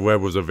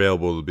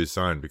available to be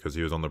signed, because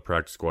he was on the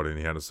practice squad and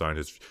he had to sign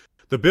his.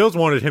 The Bills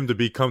wanted him to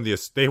become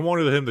they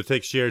wanted him to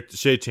take Shea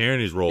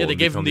Tierney's role. Yeah, they and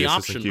gave him the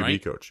assistant option, QB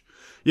right? Coach.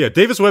 Yeah,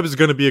 Davis Webb is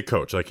going to be a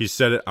coach. Like he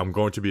said it, I'm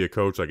going to be a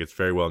coach. Like it's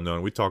very well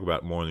known. We talk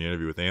about it more in the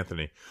interview with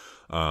Anthony.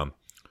 But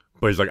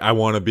he's like, I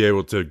want to be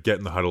able to get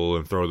in the huddle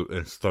and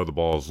throw the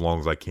ball as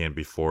long as I can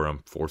before I'm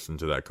forced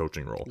into that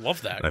coaching role.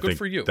 Love that. And Good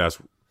for you.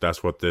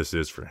 That's what this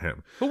is for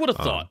him. Who would have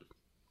thought?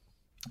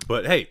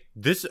 But hey,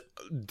 this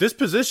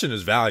position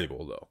is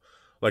valuable though.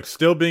 Like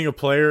still being a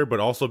player, but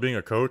also being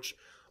a coach.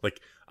 Like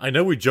I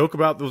know we joke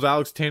about those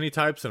Alex Tanney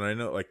types, and I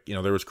know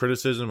there was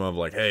criticism of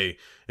like, hey,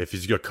 if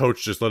he's a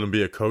coach, just let him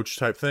be a coach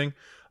type thing.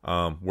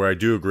 Where I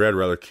do agree, I'd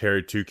rather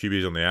carry 2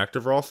 QBs on the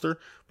active roster.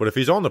 But if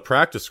he's on the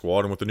practice squad,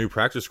 and with the new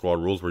practice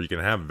squad rules where you can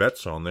have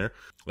vets on there,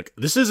 like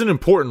this is an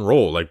important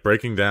role, like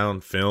breaking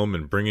down film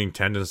and bringing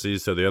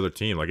tendencies to the other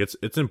team. Like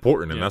it's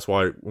important, and that's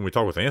why when we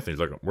talk with Anthony,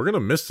 he's like, we're gonna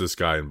miss this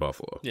guy in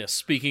Buffalo. Yeah,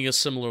 speaking a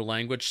similar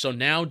language. So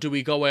now, do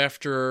we go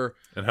after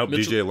and help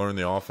DJ learn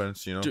the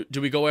offense?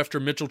 Do we go after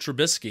Mitchell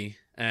Trubisky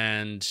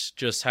and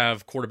just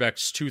have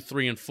quarterbacks 2,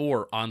 3, and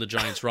 4 on the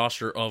Giants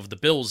roster of the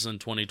Bills in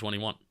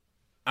 2021?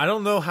 I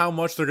don't know how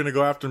much they're going to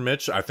go after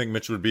Mitch. I think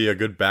Mitch would be a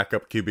good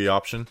backup QB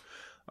option,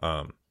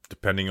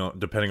 depending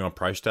on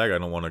price tag. I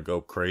don't want to go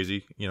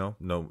crazy, no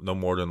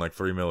more than like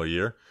 $3 million a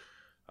year.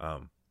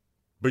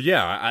 But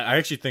yeah, I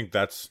actually think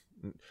that's.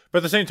 But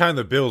at the same time,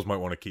 the Bills might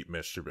want to keep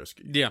Mitch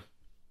Trubisky. Yeah.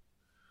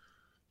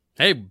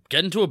 Hey,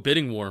 get into a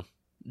bidding war.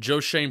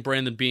 Joe Shea and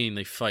Brandon Beane,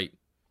 they fight.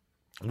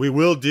 We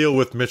will deal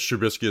with Mitch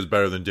Trubisky is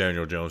better than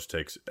Daniel Jones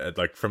takes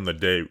from the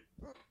day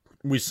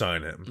we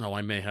sign him. Oh,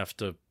 I may have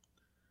to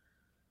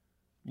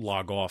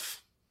log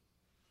off,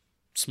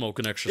 smoke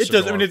an extra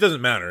cigar. It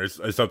doesn't matter.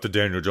 It's up to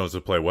Daniel Jones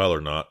to play well or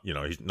not.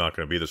 He's not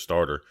going to be the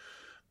starter.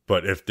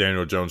 But if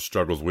Daniel Jones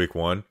struggles week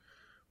 1,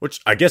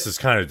 which I guess is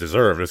kind of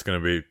deserved, it's going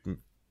to be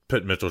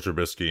put Mitchell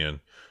Trubisky in,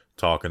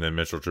 talk, and then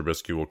Mitchell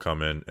Trubisky will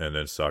come in and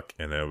then suck,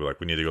 and then we'll be like,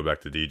 we need to go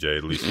back to DJ.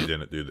 At least he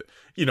didn't do that.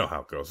 You know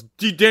how it goes.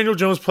 Daniel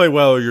Jones play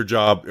well, or your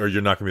job, or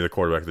you're not going to be the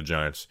quarterback of the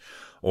Giants,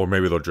 or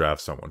maybe they'll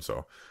draft someone.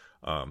 So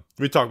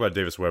we talked about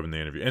Davis Webb in the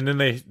interview, and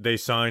then they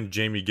signed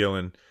Jamie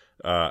Gillen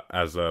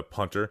as a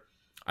punter.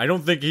 I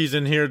don't think he's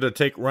in here to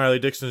take Riley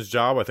Dixon's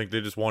job. I think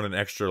they just want an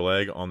extra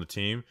leg on the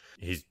team.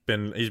 He's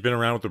been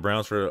around with the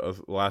Browns for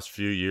the last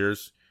few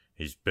years.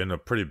 He's been a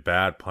pretty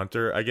bad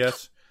punter, I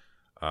guess.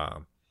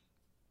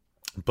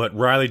 But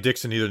Riley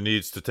Dixon either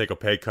needs to take a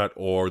pay cut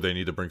or they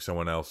need to bring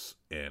someone else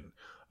in.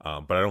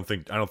 But I don't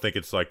think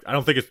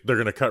they're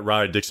going to cut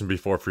Riley Dixon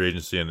before free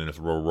agency and then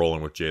we're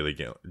rolling with Jamie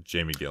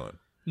Gillen.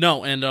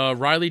 No, and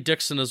Riley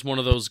Dixon is one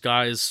of those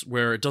guys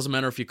where it doesn't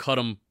matter if you cut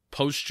him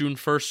post June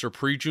 1st or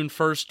pre June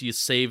 1st, you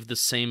save the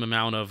same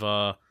amount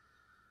of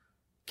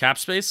cap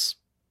space.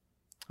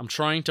 I'm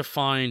trying to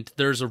find.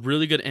 There's a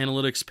really good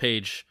analytics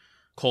page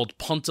called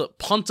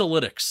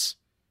Puntalytics,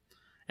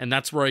 and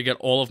that's where I get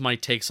all of my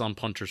takes on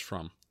punters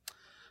from.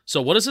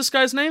 So what is this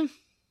guy's name?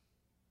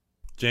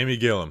 Jamie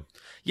Gillen.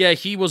 Yeah,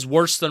 he was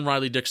worse than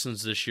Riley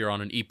Dixon's this year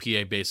on an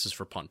EPA basis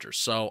for punters.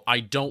 So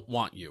I don't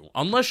want you.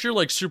 Unless you're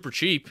like super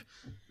cheap,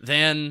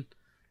 then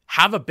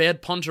have a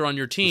bad punter on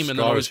your team. The and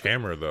Scottish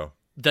Hammer, though.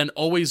 Then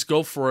always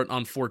go for it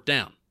on 4th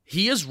down.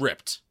 He is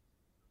ripped.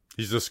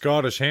 He's the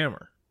Scottish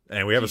Hammer.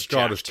 And we have a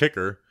Scottish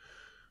kicker.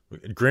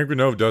 Grant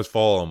Greenove does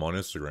follow him on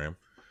Instagram.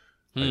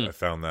 I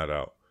found that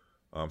out.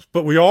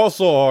 But we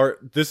also are,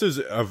 this is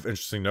of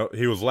interesting note,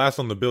 he was last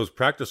on the Bills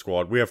practice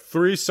squad. We have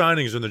 3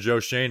 signings in the Joe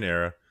Shane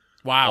era.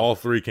 Wow. All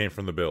 3 came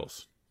from the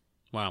Bills.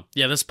 Wow.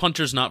 Yeah, this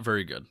punter's not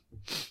very good.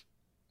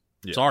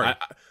 Yeah, Sorry.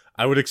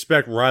 I would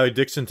expect Riley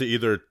Dixon to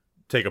either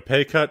take a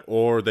pay cut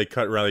or they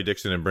cut Riley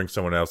Dixon and bring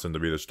someone else in to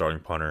be the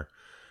starting punter.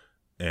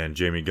 And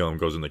Jamie Gillum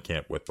goes into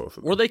camp with both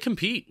of them. Or they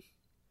compete.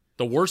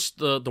 The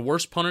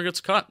worst punter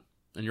gets cut,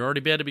 and you're already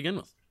bad to begin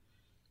with.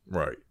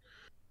 Right.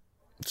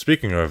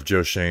 Speaking of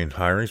Joe Shane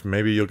hirings,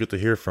 maybe you'll get to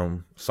hear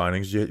from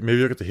signings. Maybe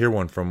you'll get to hear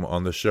one from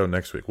on the show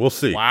next week. We'll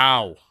see.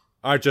 Wow.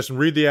 All right, Justin,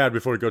 read the ad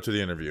before we go to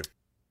the interview.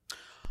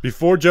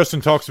 Before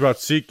Justin talks about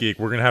SeatGeek,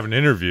 we're going to have an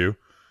interview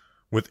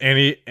with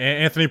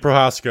Anthony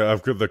Prohaska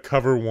of the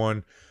Cover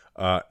One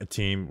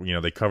team. You know,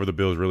 they cover the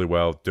Bills really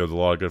well, do a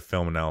lot of good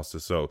film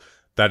analysis. So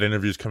that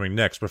interview is coming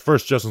next. But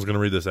first, Justin's going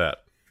to read this ad.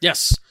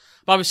 Yes.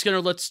 Bobby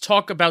Skinner, let's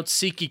talk about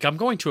SeatGeek. I'm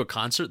going to a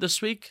concert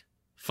this week.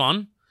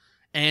 Fun.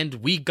 And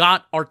we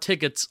got our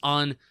tickets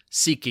on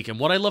SeatGeek. And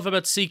what I love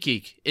about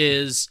SeatGeek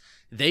is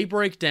they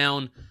break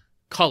down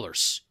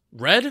colors.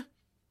 Red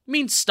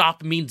means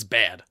stop, means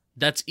bad.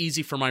 That's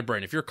easy for my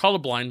brain. If you're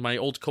colorblind, my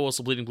old co-host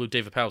of Bleeding Blue,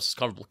 David Powers, is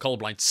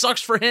colorblind.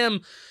 Sucks for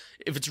him.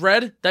 If it's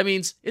red, that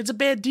means it's a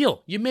bad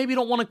deal. You maybe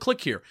don't want to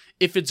click here.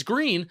 If it's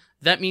green,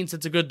 that means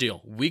it's a good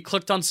deal. We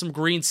clicked on some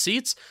green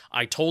seats.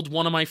 I told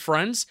one of my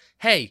friends,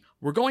 hey,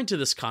 we're going to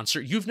this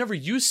concert. You've never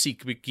used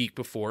SeatGeek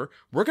before.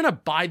 We're going to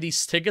buy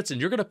these tickets,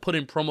 and you're going to put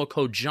in promo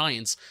code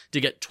GIANTS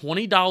to get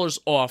 $20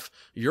 off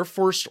your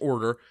first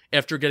order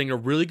after getting a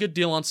really good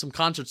deal on some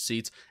concert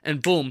seats.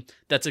 And boom,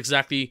 that's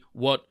exactly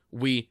what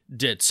we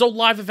did. So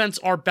live events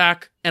are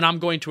back, and I'm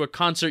going to a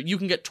concert. You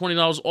can get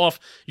 $20 off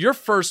your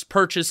first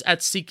purchase at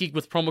SeatGeek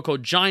with promo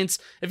code GIANTS.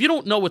 If you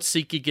don't know what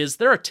SeatGeek is,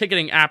 they're a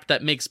ticketing app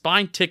that makes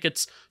buying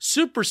tickets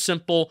super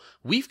simple.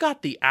 We've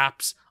got the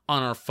apps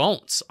on our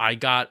phones. I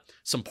got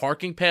some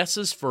parking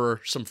passes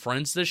for some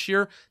friends this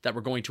year that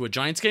were going to a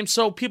Giants game.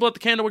 So people at the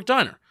Candlewick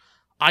Diner,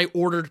 I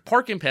ordered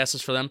parking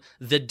passes for them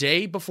the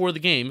day before the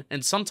game.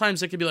 And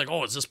sometimes it could be like,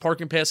 oh, is this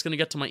parking pass going to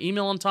get to my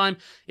email on time?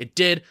 It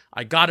did.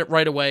 I got it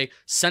right away,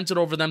 sent it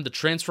over to them. The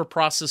transfer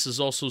process is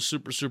also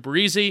super, super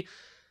easy.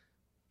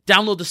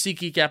 Download the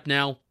SeatGeek app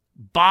now.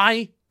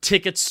 Buy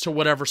tickets to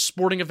whatever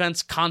sporting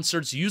events,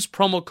 concerts. Use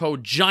promo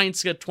code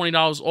GIANTS to get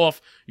 $20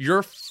 off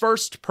your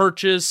first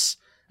purchase.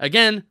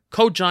 Again,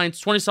 code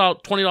GIANTS,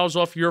 $20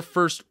 off your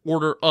first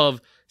order of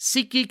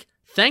SeatGeek.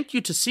 Thank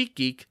you to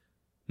SeatGeek.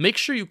 Make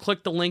sure you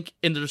click the link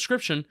in the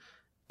description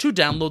to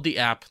download the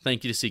app.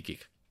 Thank you to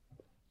SeatGeek.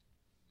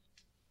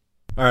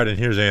 All right, and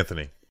here's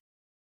Anthony.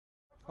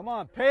 Come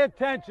on, pay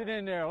attention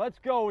in there. Let's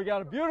go. We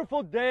got a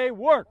beautiful day.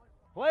 Work.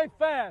 Play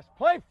fast.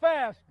 Play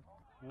fast.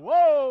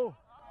 Whoa.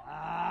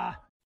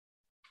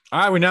 All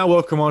right, we now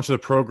welcome onto the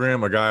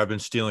program a guy I've been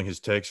stealing his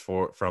takes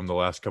from the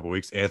last couple of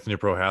weeks, Anthony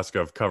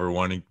Prohaska of Cover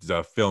One. He's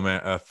a film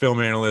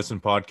analyst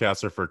and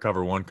podcaster for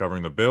Cover One,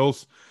 covering the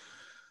Bills.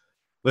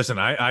 Listen,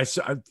 I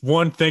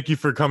one, thank you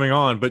for coming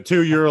on, but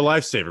two, you're a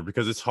lifesaver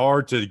because it's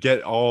hard to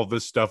get all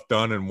this stuff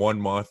done in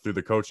 1 month through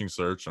the coaching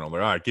search. And I'm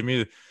like, all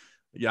right,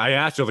 I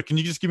asked you, like, can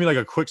you just give me like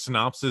a quick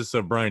synopsis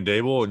of Brian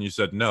Dable? And you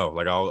said no.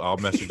 Like, I'll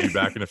message you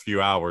back in a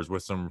few hours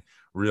with some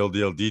real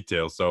deal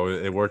details. So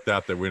it worked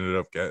out that we ended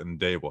up getting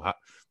Dable.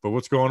 But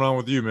what's going on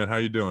with you, man? How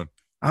you doing?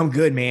 I'm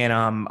good, man.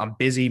 I'm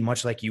busy,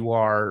 much like you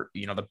are.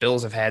 You know, the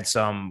Bills have had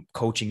some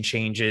coaching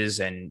changes,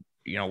 and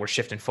you know, we're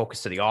shifting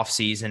focus to the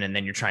offseason, and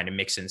then you're trying to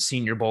mix in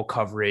Senior Bowl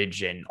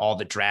coverage and all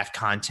the draft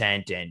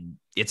content, and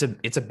it's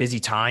a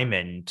busy time,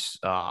 and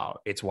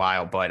it's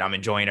wild, but I'm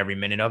enjoying every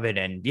minute of it.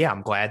 And yeah,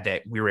 I'm glad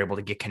that we were able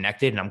to get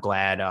connected, and I'm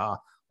glad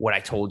what I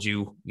told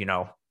you, you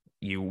know,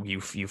 you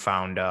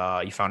found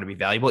to be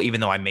valuable, even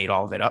though I made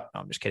all of it up.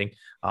 No, I'm just kidding.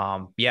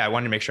 Yeah, I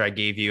wanted to make sure I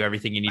gave you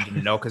everything you needed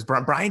to know, because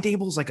Brian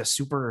Dable's like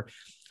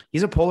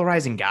he's a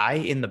polarizing guy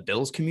in the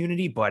Bills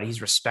community, but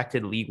he's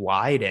respected league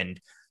wide, and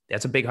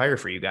that's a big hire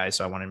for you guys.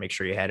 So I wanted to make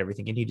sure you had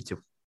everything you needed to.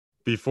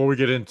 Before we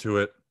get into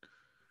it,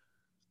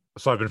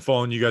 so I've been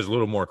following you guys a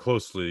little more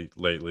closely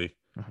lately.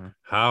 Mm-hmm.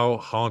 How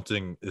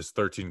haunting is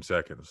 13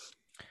 seconds?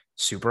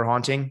 Super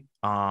haunting.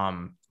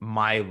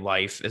 My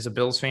life as a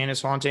Bills fan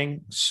is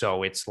haunting.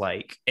 So it's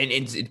like,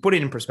 and put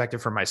it in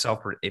perspective for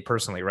myself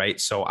personally, right?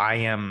 So I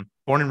am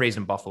born and raised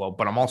in Buffalo,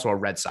 but I'm also a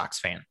Red Sox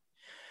fan.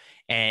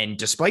 And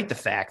despite the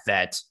fact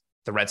that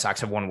the Red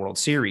Sox have won World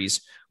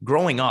Series,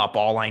 growing up,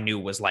 all I knew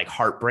was like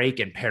heartbreak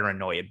and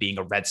paranoia being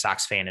a Red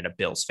Sox fan and a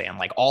Bills fan.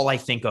 Like all I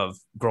think of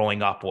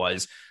growing up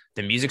was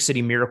the Music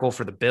City Miracle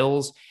for the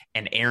Bills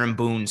and Aaron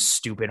Boone's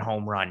stupid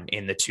home run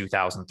in the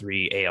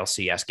 2003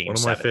 ALCS Game 7. One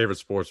of my favorite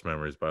sports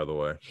memories, by the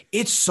way.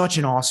 It's such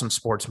an awesome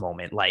sports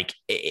moment. Like,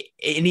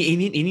 and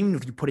even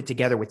if you put it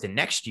together with the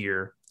next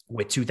year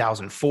with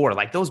 2004,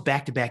 like those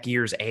back-to-back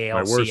years My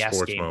worst ALCS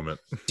sports game. moment.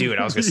 Dude,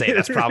 I was gonna say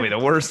that's probably the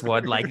worst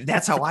one. Like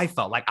that's how I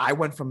felt. Like I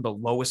went from the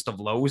lowest of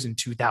lows in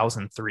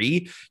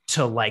 2003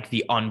 to like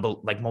the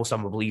most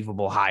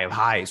unbelievable high of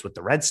highs with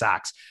the Red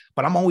Sox.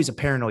 But I'm always a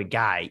paranoid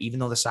guy, even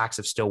though the Sox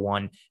have still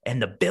won,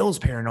 and the Bills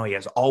paranoia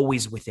is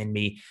always within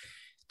me.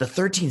 The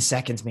 13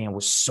 seconds, man,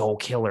 was so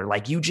killer.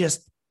 Like you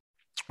just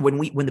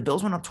when the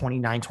Bills went up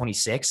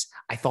 29-26,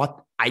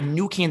 I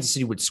knew Kansas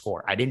City would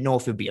score. I didn't know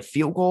if it would be a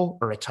field goal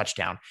or a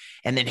touchdown.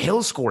 And then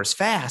Hill scores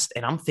fast.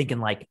 And I'm thinking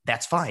like,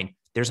 that's fine.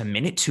 There's a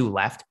minute 2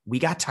 left. We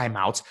got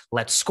timeouts.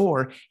 Let's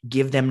score.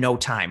 Give them no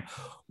time.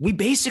 We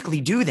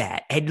basically do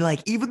that. And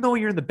like, even though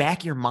you're in the back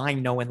of your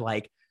mind knowing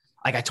like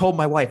I told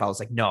my wife, I was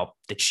like, no,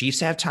 the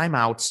Chiefs have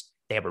timeouts.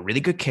 They have a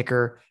really good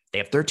kicker. They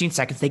have 13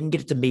 seconds. They can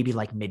get it to maybe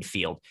like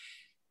midfield.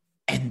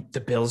 And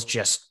the Bills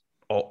just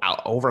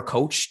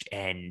overcoached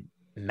and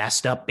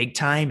messed up big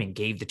time and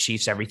gave the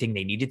Chiefs everything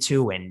they needed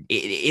to. And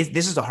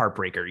this is a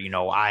heartbreaker. You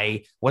know,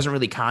 I wasn't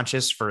really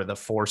conscious for the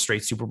 4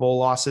 straight Super Bowl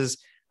losses.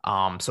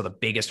 So the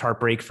biggest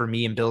heartbreak for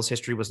me in Bills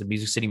history was the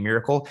Music City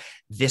Miracle.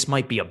 This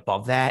might be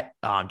above that,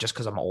 just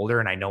because I'm older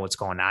and I know what's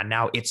going on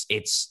now.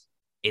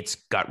 It's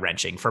gut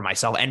wrenching for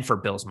myself and for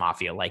Bills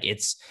Mafia. Like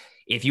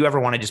if you ever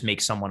want to just make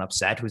someone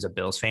upset who's a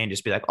Bills fan,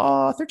 just be like,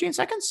 13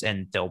 seconds,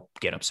 and they'll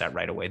get upset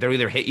right away. They'll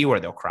either hit you or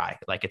they'll cry.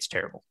 Like it's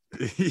terrible.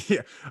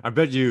 Yeah, I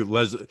bet you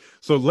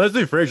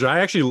Leslie Frazier, I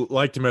actually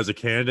liked him as a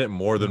candidate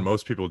more than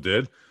most people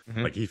did.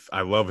 Like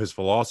I love his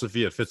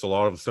philosophy. It fits a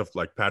lot of stuff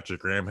like Patrick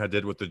Graham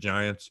did with the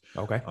Giants.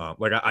 Okay.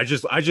 Like I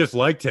just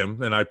liked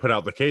him, and I put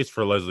out the case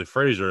for Leslie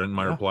Frazier, and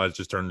my replies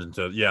just turned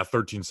into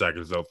 13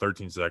 seconds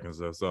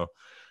though. So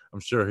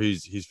I'm sure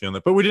he's feeling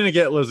that. But we didn't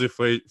get Leslie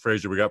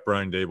Frazier. We got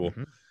Brian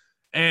Dable.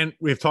 And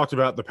we've talked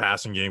about the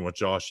passing game with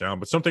Josh Allen,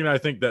 but something that I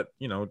think that,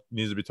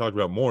 needs to be talked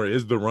about more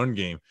is the run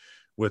game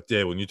with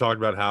Dable. And you talked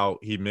about how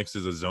he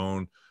mixes a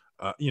zone,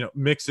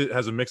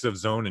 has a mix of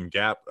zone and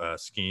gap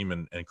scheme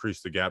and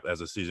increased the gap as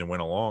the season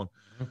went along.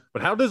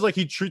 But how does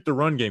he treat the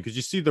run game? Because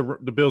you see the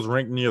Bills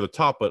ranked near the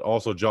top, but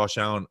also Josh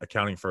Allen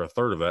accounting for a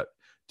third of that.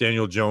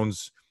 Daniel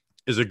Jones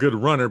is a good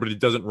runner, but he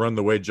doesn't run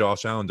the way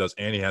Josh Allen does,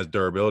 and he has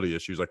durability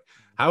issues. Like,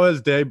 how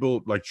has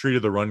Dable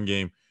treated the run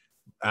game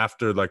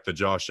after the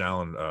Josh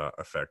Allen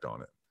effect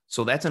on it?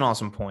 So that's an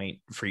awesome point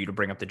for you to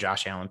bring up the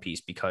Josh Allen piece,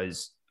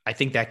 because I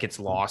think that gets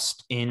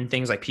lost in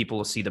things like people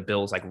will see the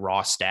Bills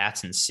raw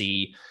stats and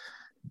see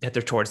that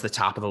they're towards the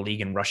top of the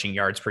league in rushing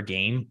yards per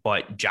game,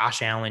 but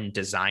Josh Allen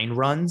design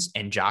runs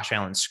and Josh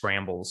Allen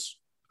scrambles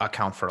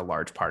account for a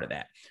large part of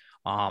that.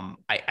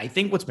 I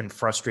think what's been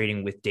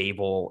frustrating with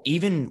Dable,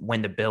 even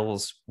when the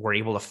Bills were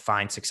able to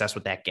find success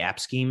with that gap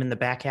scheme in the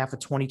back half of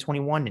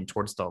 2021 and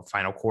towards the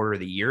final quarter of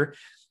the year,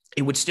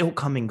 it would still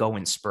come and go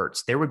in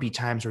spurts. There would be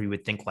times where you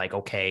would think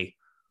okay,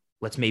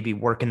 let's maybe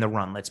work in the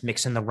run. Let's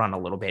mix in the run a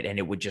little bit, and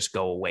it would just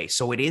go away.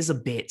 So it is a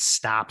bit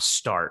stop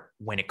start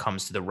when it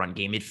comes to the run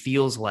game. It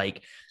feels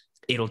like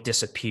it'll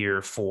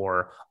disappear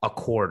for a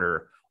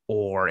quarter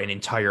or an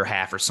entire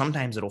half, or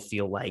sometimes it'll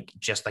feel like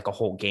just a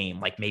whole game.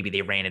 Like maybe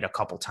they ran it a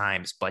couple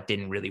times, but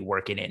didn't really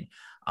work it in.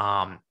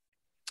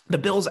 The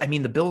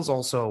Bills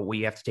also,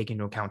 we have to take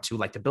into account too,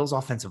 the Bills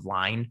offensive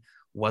line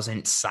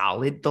wasn't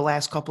solid the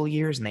last couple of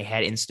years, and they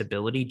had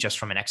instability just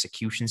from an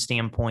execution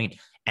standpoint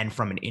and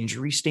from an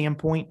injury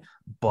standpoint.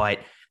 But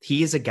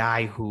he is a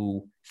guy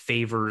who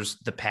favors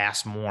the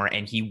pass more,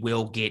 and he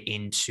will get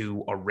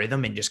into a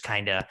rhythm and just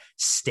kind of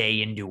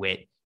stay into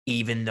it,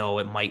 even though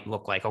it might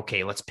look like,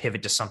 okay, let's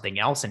pivot to something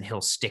else, and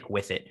he'll stick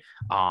with it.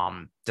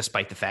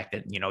 Despite the fact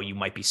that, you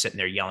might be sitting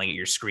there yelling at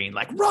your screen,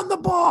 run the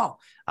ball.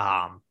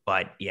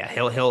 But yeah,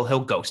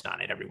 he'll ghost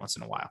on it every once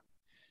in a while.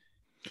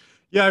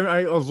 Yeah,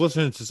 I was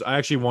listening to. I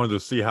actually wanted to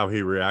see how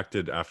he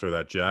reacted after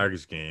that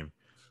Jags game.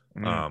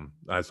 So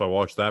I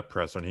watched that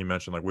press, and he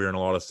mentioned we were in a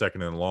lot of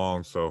second and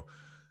long. So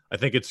I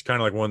think it's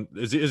kind of one.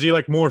 Is he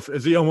more?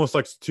 Is he almost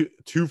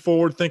too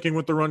forward thinking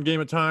with the run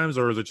game at times,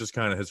 or is it just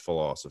kind of his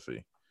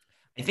philosophy?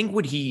 I think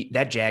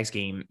that Jags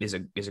game is a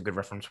good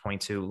reference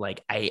point too.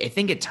 I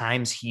think at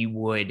times he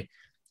would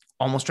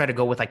almost try to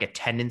go with a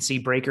tendency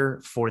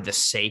breaker for the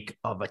sake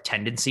of a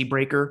tendency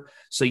breaker.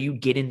 So you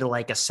get into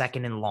a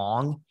second and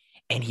long,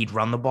 and he'd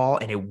run the ball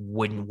and it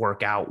wouldn't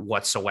work out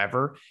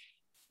whatsoever,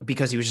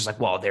 because he was just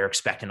well, they're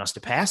expecting us to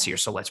pass here,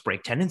 so let's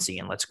break tendency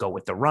and let's go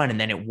with the run. And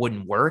then it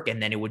wouldn't work.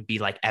 And then it would be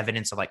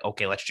evidence of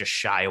okay, let's just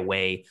shy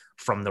away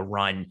from the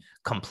run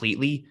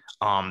completely.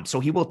 So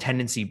he will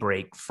tendency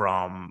break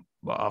from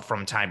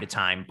time to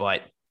time,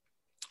 but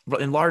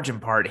in large in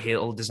part,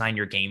 he'll design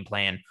your game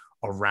plan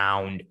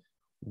around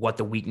what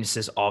the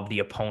weaknesses of the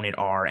opponent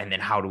are and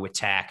then how to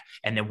attack.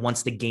 And then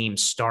once the game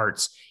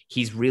starts,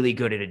 he's really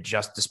good at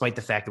adjust, despite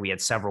the fact that we had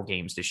several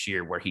games this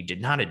year where he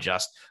did not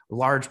adjust.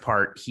 Large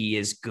part, he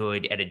is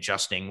good at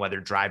adjusting,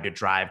 whether drive to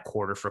drive,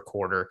 quarter for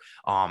quarter,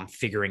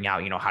 figuring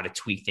out, how to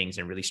tweak things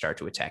and really start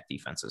to attack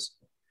defenses.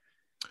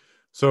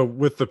 So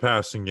with the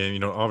passing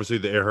game, obviously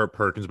the air hurt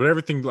Perkins, but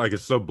everything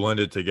is so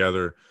blended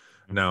together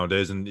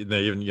nowadays. And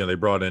they even, they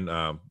brought in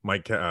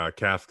Mike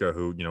Kafka,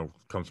 who,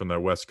 comes from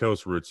their West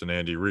Coast roots, and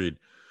Andy Reid.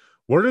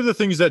 What are the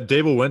things that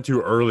Dable went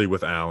to early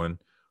with Allen?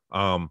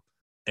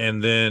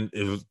 And then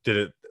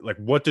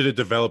what did it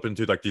develop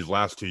into like these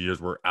last 2 years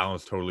where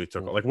Allen's totally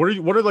took like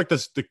what are like the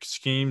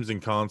schemes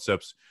and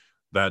concepts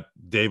that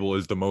Dable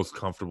is the most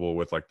comfortable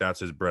with? Like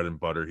that's his bread and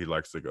butter he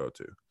likes to go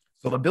to.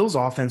 So the Bills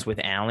offense with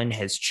Allen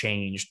has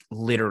changed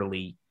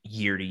literally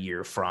year to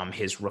year from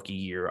his rookie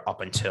year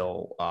up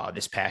until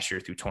this past year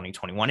through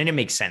 2021. And it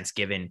makes sense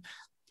given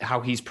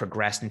how he's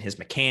progressed in his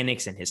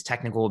mechanics and his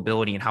technical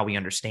ability and how he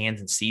understands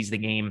and sees the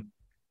game.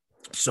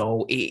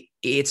 So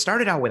it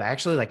started out with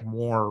actually like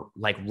more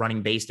like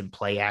running based and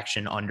play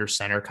action under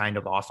center kind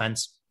of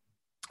offense.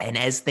 And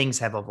as things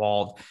have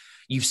evolved,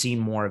 you've seen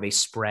more of a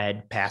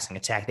spread passing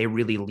attack. They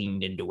really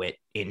leaned into it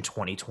in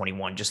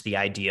 2021. Just the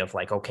idea of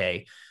like,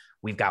 okay,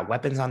 we've got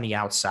weapons on the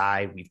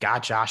outside. We've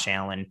got Josh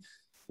Allen.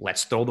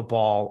 Let's throw the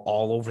ball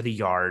all over the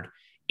yard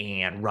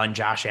and run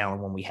Josh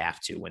Allen when we have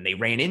to. When they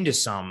ran into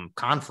some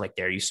conflict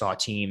there, you saw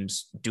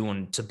teams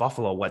doing to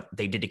Buffalo what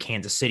they did to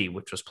Kansas City,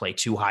 which was play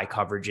 2 high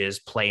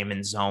coverages, play them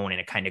in zone, and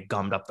it kind of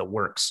gummed up the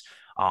works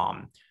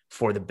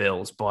for the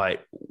Bills.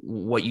 But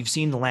what you've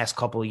seen the last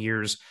couple of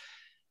years,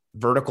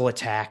 vertical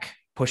attack,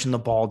 pushing the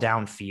ball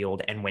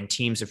downfield. And when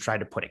teams have tried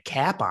to put a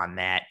cap on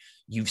that,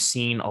 you've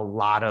seen a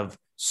lot of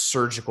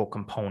surgical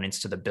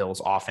components to the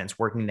Bills offense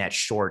working that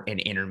short and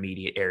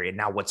intermediate area.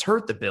 Now, what's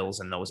hurt the Bills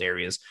in those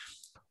areas,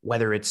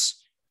 whether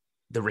it's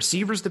the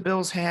receivers the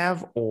Bills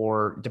have,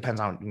 or depends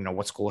on,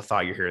 what school of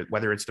thought you're here,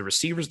 whether it's the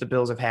receivers the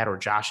Bills have had or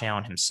Josh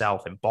Allen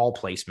himself and ball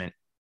placement,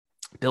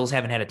 Bills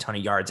haven't had a ton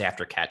of yards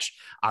after catch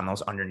on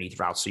those underneath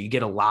routes. So you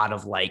get a lot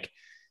of like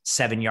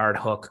 7-yard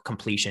hook,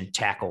 completion,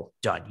 tackle,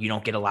 done. You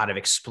don't get a lot of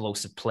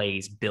explosive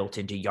plays built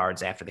into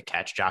yards after the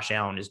catch. Josh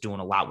Allen is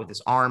doing a lot with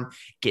his arm,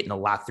 getting a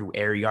lot through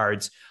air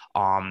yards.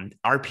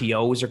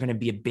 RPOs are going to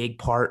be a big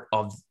part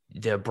of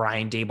the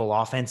Brian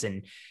Dable offense.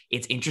 And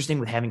it's interesting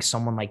with having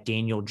someone like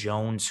Daniel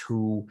Jones,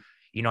 who,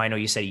 I know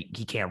you said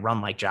he can't run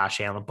like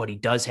Josh Allen, but he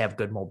does have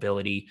good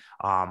mobility,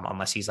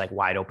 unless he's like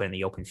wide open in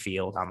the open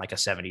field on like a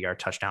 70-yard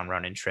touchdown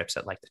run in trips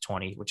at like the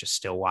 20, which is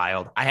still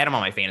wild. I had him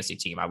on my fantasy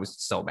team. I was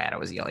so bad. I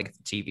was yelling at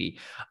the TV.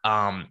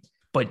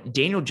 But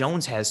Daniel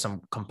Jones has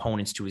some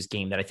components to his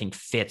game that I think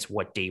fits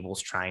what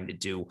Dable's trying to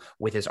do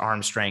with his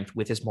arm strength,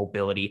 with his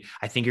mobility.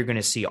 I think you're going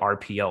to see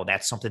RPO.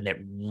 That's something that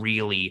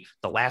really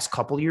the last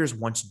couple of years,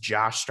 once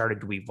Josh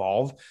started to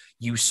evolve,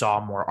 you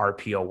saw more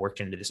RPO worked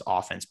into this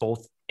offense,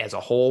 both as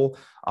a whole,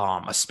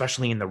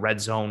 especially in the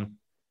red zone.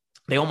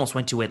 They almost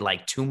went to it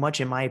like too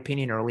much, in my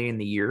opinion, early in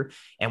the year.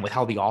 And with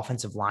how the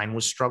offensive line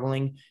was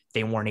struggling,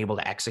 they weren't able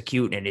to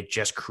execute, and it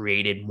just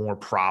created more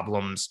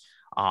problems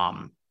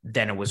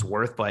than it was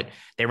worth. But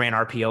they ran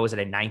RPOs at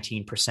a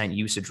 19%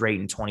 usage rate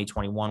in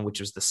 2021,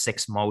 which was the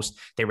 6th most.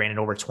 They ran it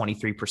over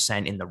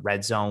 23% in the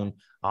red zone,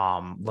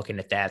 looking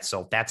at that.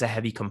 So that's a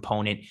heavy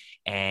component.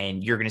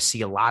 And you're going to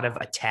see a lot of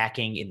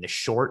attacking in the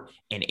short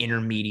and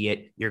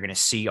intermediate. You're going to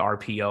see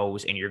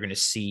RPOs, and you're going to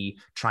see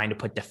trying to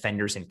put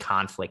defenders in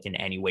conflict in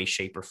any way,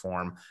 shape, or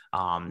form,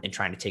 and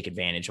trying to take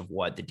advantage of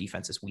what the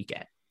defense is weak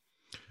at.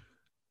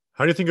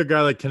 How do you think a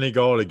guy like Kenny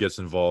Galladay gets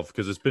involved?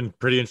 Because it's been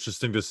pretty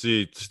interesting to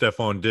see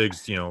Stephon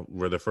Diggs,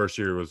 where the first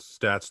year was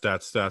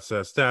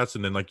stats.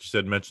 And then, like you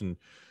said, mentioned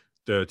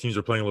the teams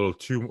are playing a little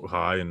too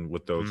high. And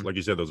with those, like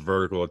you said, those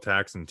vertical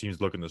attacks and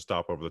teams looking to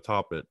stop over the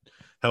top, it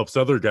helps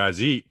other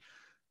guys eat.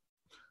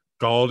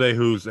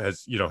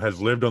 Galladay,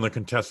 has lived on the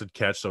contested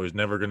catch, so he's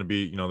never going to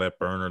be, that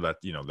burner,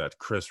 that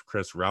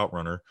crisp route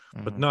runner,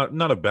 but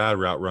not a bad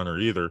route runner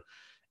either.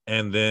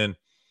 And then,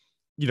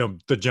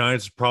 the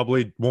Giants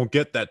probably won't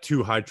get that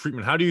too high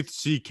treatment. How do you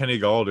see Kenny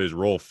Galladay's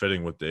role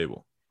fitting with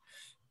Dable?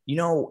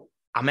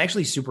 I'm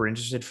actually super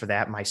interested for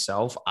that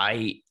myself.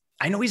 I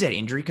know he's had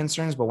injury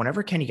concerns, but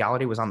whenever Kenny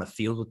Galladay was on the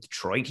field with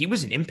Detroit, he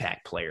was an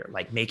impact player,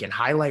 like making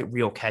highlight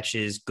reel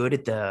catches, good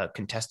at the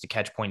contested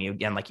catch point.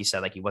 Again, like you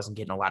said, like he wasn't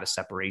getting a lot of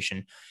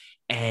separation.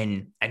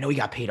 And I know he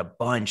got paid a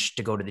bunch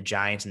to go to the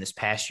Giants, and this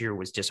past year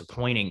was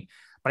disappointing,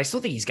 but I still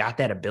think he's got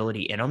that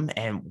ability in him.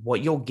 And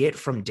what you'll get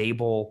from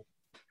Dable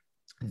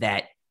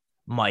that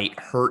might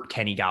hurt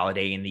Kenny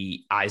Galladay in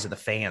the eyes of the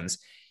fans,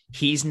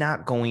 he's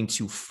not going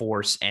to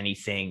force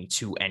anything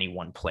to any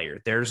one player.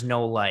 There's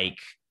no like,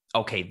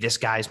 okay, this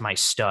guy's my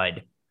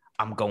stud,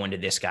 I'm going to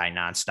this guy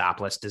nonstop,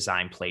 let's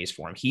design plays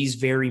for him. He's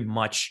very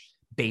much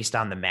based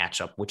on the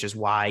matchup, which is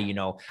why,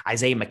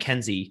 Isaiah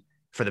McKenzie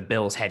for the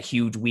Bills had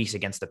huge weeks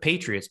against the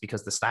Patriots,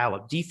 because the style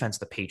of defense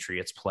the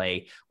Patriots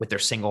play with their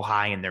single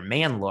high and their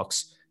man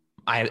looks,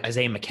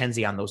 Isaiah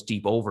McKenzie on those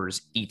deep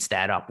overs eats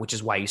that up, which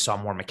is why you saw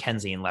more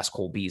McKenzie and less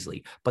Cole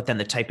Beasley. But then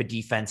the type of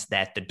defense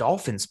that the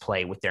Dolphins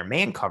play with their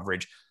man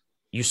coverage,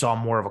 you saw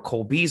more of a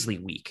Cole Beasley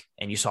week,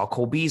 and you saw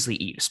Cole Beasley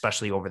eat,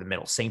 especially over the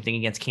middle. Same thing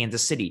against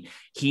Kansas City.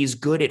 He's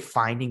good at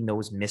finding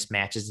those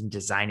mismatches and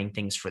designing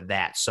things for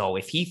that. So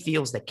if he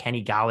feels that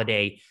Kenny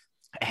Galladay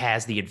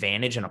has the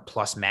advantage and a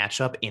plus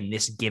matchup in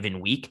this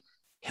given week,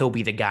 he'll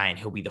be the guy and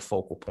he'll be the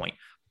focal point.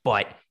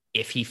 But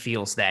if he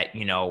feels that,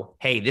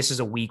 hey, this is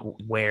a week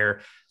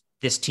where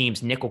this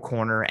team's nickel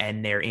corner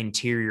and their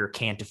interior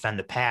can't defend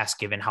the pass,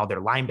 given how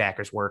their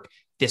linebackers work,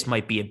 this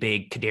might be a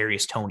big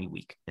Kadarius Toney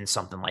week and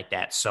something like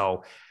that.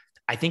 So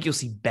I think you'll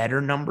see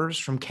better numbers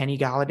from Kenny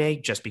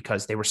Golladay just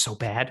because they were so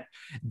bad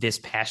this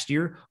past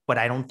year. But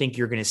I don't think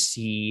you're going to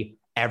see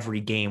every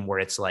game where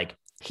it's like,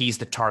 he's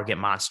the target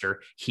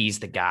monster. He's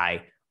the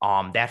guy.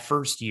 That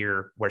first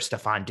year where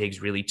Stephon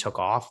Diggs really took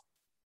off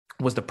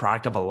was the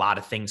product of a lot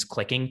of things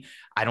clicking.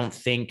 I don't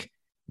think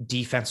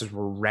defenses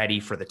were ready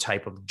for the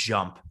type of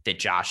jump that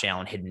Josh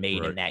Allen had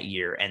made in that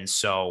year. And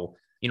so,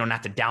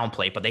 not to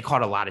downplay, but they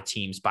caught a lot of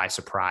teams by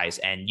surprise.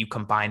 And you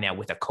combine that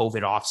with a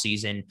COVID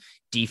offseason,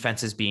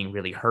 defenses being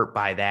really hurt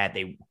by that.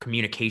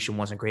 Communication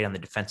wasn't great on the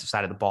defensive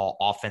side of the ball.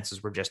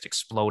 Offenses were just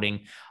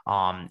exploding.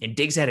 And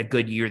Diggs had a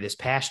good year this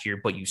past year,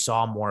 but you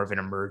saw more of an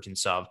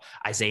emergence of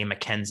Isaiah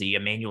McKenzie,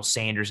 Emmanuel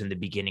Sanders in the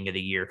beginning of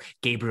the year,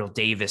 Gabriel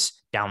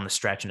Davis down the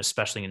stretch, and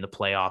especially in the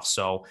playoffs.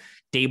 So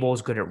Daboll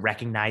is good at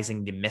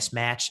recognizing the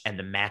mismatch and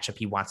the matchup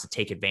he wants to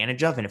take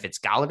advantage of. And if it's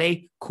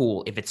Golladay,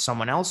 cool. If it's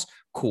someone else,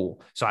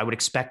 cool. So I would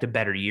expect a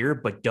better year,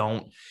 but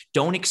don't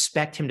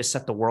expect him to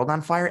set the world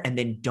on fire, and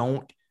then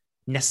don't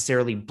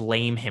necessarily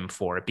blame him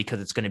for it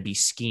because it's going to be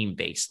scheme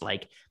based.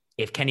 Like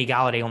if Kenny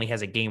Golladay only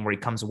has a game where he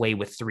comes away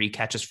with 3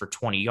 catches for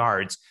 20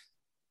 yards,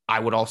 I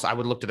would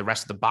look to the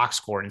rest of the box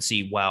score and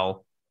see,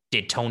 well,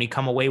 did Toney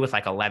come away with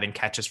like 11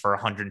 catches for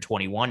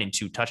 121 and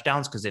 2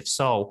 touchdowns? Because if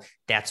so,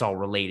 that's all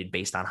related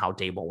based on how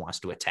Daboll wants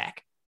to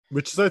attack.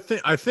 Which is,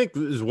 I think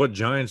is what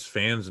Giants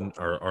fans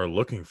are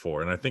looking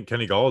for. And I think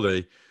Kenny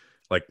Golladay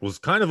was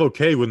kind of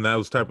okay when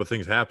those type of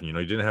things happen. He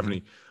didn't have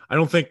any. I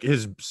don't think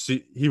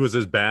he was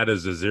as bad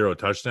as the 0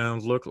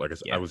 touchdowns look. Like I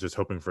said, I was just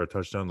hoping for a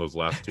touchdown those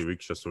last 2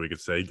 weeks just so we could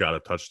say he got a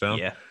touchdown.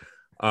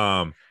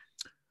 Yeah.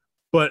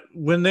 But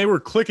when they were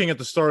clicking at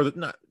the start of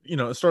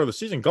the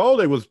season,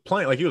 Golladay was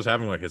playing like he was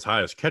having his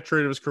highest catch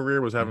rate of his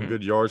career, was having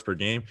good yards per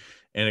game.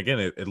 And again,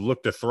 it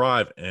looked to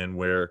thrive. And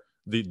where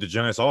the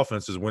Giants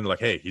offense is when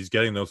hey, he's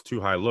getting those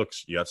 2 high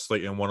looks. You got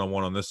Slayton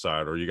 1-on-1 on this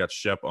side, or you got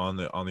Shep on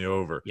the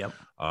over. Yep.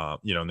 And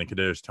then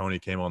Kadarius Toney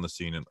came on the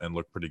scene and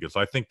looked pretty good. So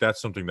I think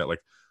that's something that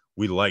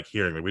we like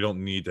hearing. We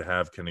don't need to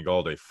have Kenny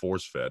Golladay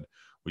force fed.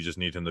 We just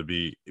need him to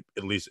be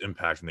at least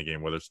impacting the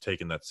game, whether it's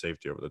taking that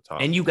safety over the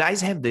top. And you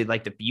guys have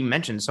you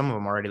mentioned some of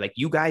them already.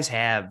 You guys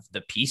have the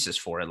pieces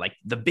for it.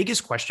 The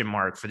biggest question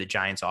mark for the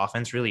Giants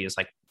offense really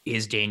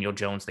is Daniel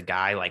Jones the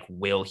guy?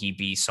 Will he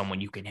be someone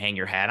you can hang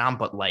your hat on?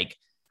 But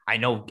I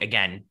know,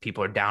 again,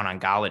 people are down on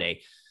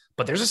Golladay,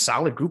 but there's a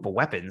solid group of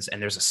weapons and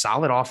there's a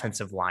solid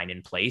offensive line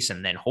in place.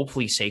 And then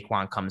hopefully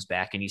Saquon comes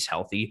back and he's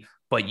healthy,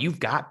 but you've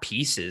got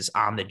pieces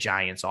on the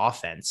Giants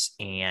offense,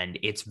 and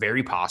it's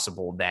very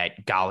possible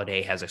that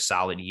Golladay has a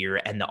solid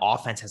year and the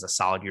offense has a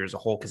solid year as a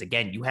whole. Cause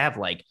again, you have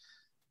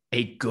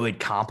a good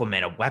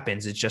complement of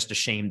weapons. It's just a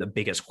shame the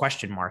biggest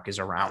question mark is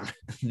around,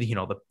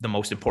 the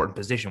most important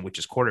position, which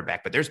is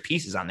quarterback, but there's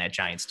pieces on that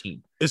Giants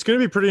team. It's going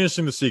to be pretty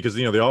interesting to see because,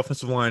 the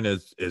offensive line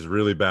is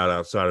really bad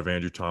outside of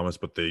Andrew Thomas,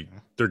 but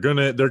they're going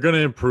to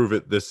improve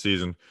it this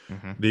season.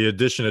 Mm-hmm. The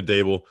addition of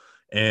Daboll,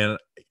 and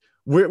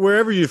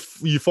wherever you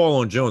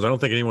fall on Jones, I don't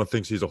think anyone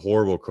thinks he's a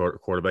horrible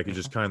quarterback. He's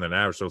just kind of an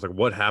average. So it's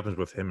what happens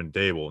with him and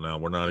Daboll? Now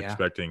we're not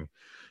expecting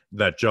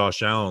that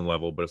Josh Allen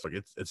level, but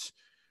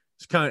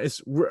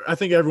I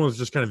think everyone's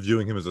just kind of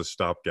viewing him as a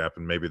stopgap,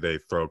 and maybe they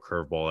throw a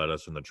curveball at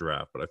us in the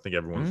draft, but I think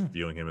everyone's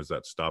viewing him as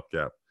that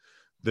stopgap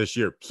this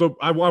year. So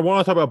I want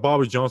to talk about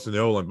Bobby Johnson, the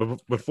O-line, but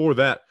before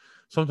that,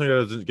 something that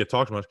doesn't get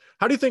talked about.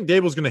 How do you think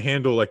Daboll's going to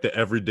handle the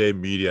everyday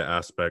media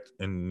aspect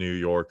in New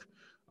York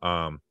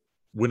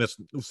when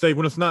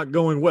it's not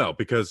going well?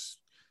 Because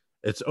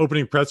it's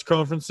opening press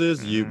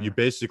conferences, you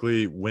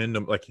basically win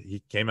them.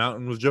 He came out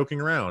and was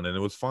joking around, and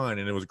it was fine,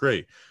 and it was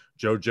great.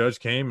 Joe Judge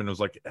came and was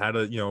had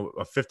a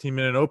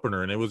 15-minute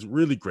opener, and it was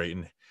really great.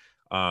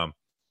 And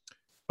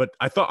but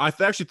I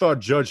actually thought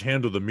Judge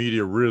handled the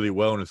media really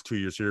well in his 2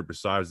 years here.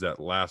 Besides that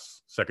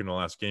second to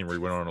last game where he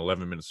went on an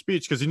 11-minute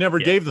speech, because he never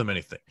gave them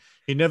anything.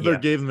 He never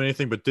gave them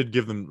anything, but did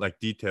give them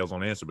details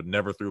on answer, but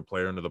never threw a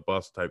player under the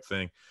bus type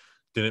thing.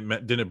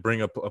 Didn't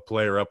bring a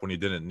player up when he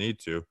didn't need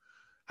to.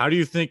 How do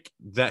you think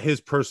that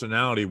his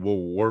personality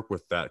will work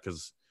with that?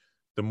 Because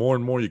the more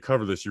and more you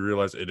cover this, you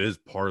realize it is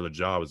part of the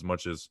job, as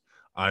much as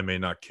I may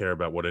not care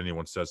about what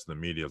anyone says to the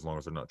media as long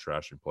as they're not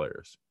trashing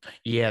players.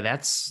 Yeah,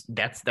 that's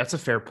a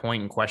fair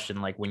point and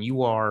question. When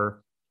you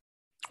are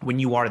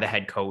the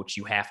head coach,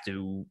 you have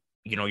to,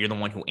 you're the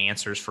one who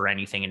answers for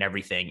anything and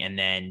everything. And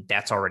then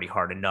that's already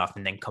hard enough.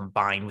 And then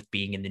combined with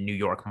being in the New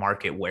York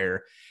market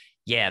where,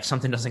 if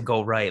something doesn't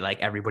go right,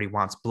 everybody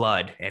wants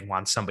blood and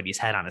wants somebody's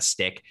head on a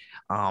stick.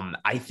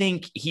 I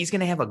think he's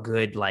going to have a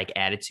good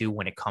attitude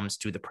when it comes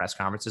to the press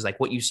conferences,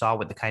 what you saw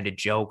with the kind of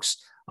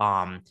jokes.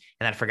 And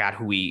I forgot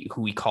who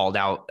he called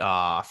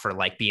out for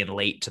being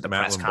late to the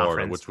Matt press Lombardo,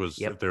 conference, which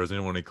was if there was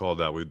anyone he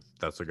called out,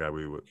 that's the guy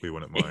we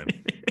wouldn't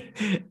mind.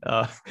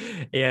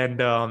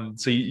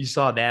 So you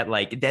saw that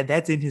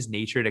that's in his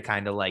nature to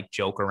kind of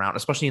joke around,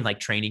 especially in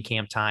training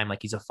camp time.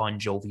 He's a fun,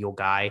 jovial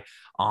guy.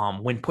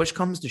 When push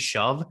comes to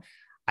shove,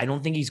 I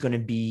don't think he's going to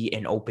be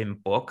an open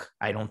book.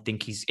 I don't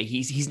think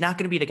he's not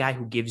going to be the guy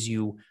who gives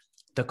you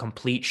the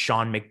complete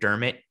Sean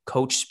McDermott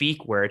coach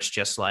speak, where it's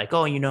just like,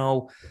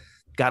 oh,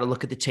 got to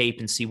look at the tape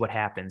and see what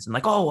happens. And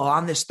like, oh, well,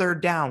 on this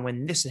third down,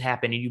 when this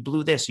happened and you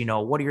blew this,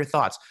 what are your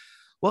thoughts?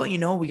 Well,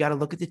 we got to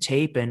look at the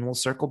tape and we'll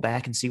circle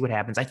back and see what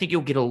happens. I think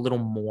you'll get a little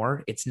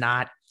more. It's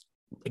not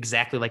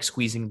exactly like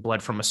squeezing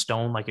blood from a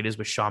stone like it is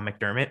with Sean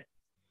McDermott,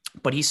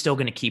 but he's still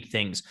going to keep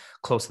things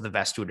close to the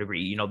vest to a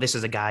degree. This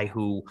is a guy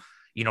who,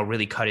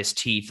 really cut his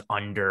teeth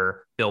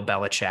under Bill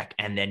Belichick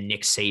and then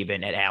Nick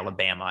Saban at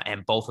Alabama.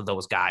 And both of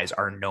those guys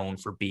are known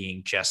for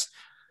being just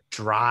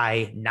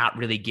dry, not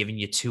really giving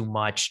you too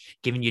much,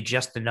 giving you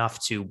just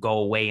enough to go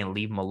away and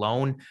leave them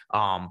alone.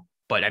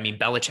 But I mean,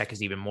 Belichick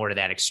is even more to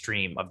that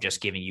extreme of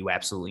just giving you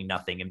absolutely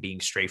nothing and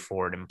being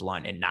straightforward and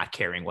blunt and not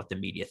caring what the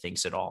media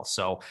thinks at all.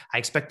 So I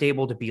expect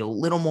Dable to be a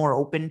little more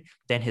open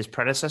than his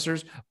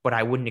predecessors, but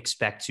I wouldn't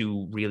expect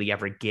to really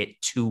ever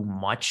get too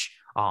much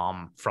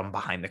from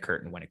behind the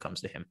curtain when it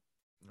comes to him.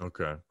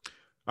 Okay.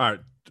 All right.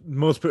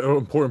 Most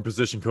important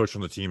position coach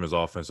on the team is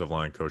offensive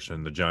line coach,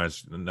 and the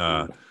Giants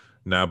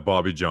now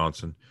Bobby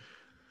Johnson.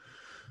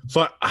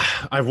 So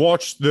I've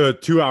watched the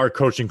 2-hour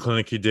coaching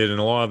clinic he did, and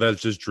a lot of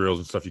that's just drills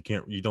and stuff.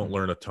 You don't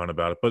learn a ton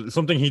about it. But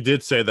something he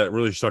did say that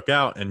really stuck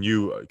out, and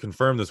you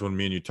confirmed this when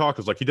me and you talked,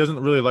 is like he doesn't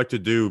really like to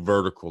do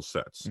vertical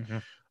sets.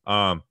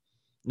 Mm-hmm.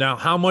 Now,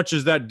 how much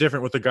is that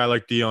different with a guy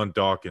like Deion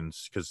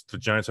Dawkins? Because the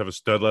Giants have a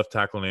stud left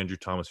tackle and Andrew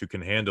Thomas who can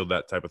handle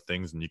that type of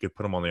things, and you could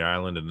put him on the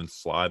island and then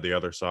slide the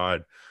other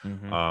side.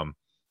 Mm-hmm.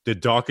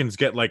 Did Dawkins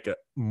get like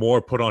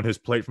more put on his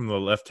plate from the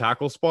left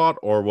tackle spot,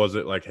 or was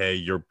it like, hey,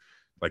 you're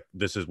like,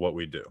 this is what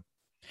we do?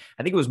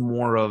 I think it was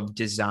more of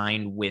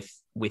designed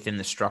within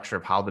the structure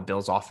of how the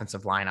Bills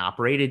offensive line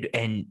operated.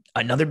 And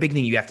another big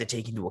thing you have to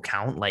take into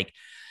account, like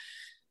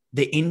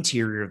the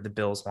interior of the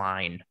Bills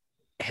line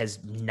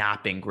has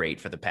not been great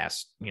for the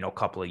past,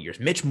 couple of years.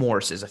 Mitch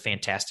Morse is a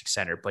fantastic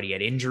center, but he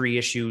had injury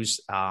issues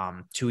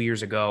 2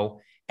 years ago.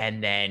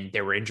 And then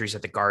there were injuries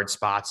at the guard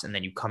spots. And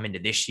then you come into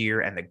this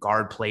year and the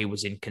guard play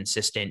was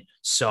inconsistent.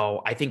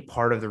 So I think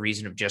part of the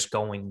reason of just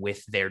going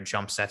with their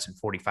jump sets and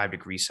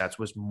 45-degree sets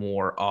was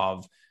more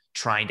of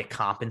trying to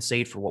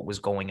compensate for what was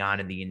going on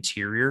in the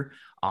interior.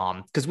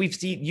 Because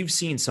you've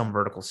seen some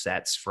vertical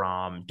sets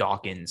from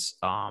Dawkins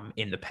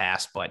in the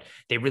past, but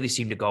they really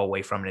seem to go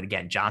away from it.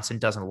 Again, Johnson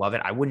doesn't love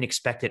it. I wouldn't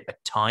expect it a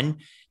ton.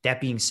 That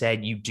being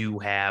said, you do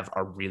have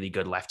a really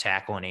good left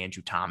tackle in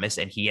Andrew Thomas,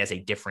 and he has a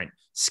different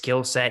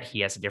skill set. He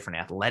has a different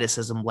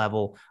athleticism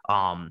level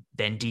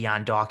than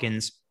Deion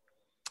Dawkins.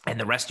 And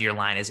the rest of your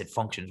line, as it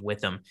functions with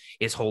them,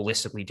 is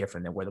holistically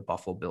different than where the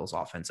Buffalo Bills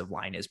offensive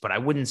line is. But I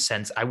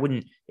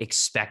wouldn't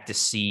expect to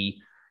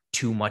see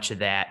too much of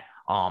that.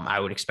 I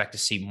would expect to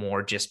see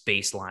more just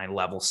baseline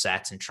level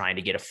sets and trying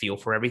to get a feel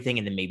for everything,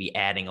 and then maybe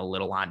adding a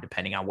little on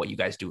depending on what you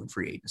guys do in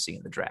free agency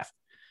in the draft.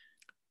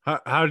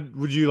 How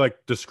would you like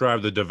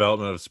describe the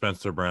development of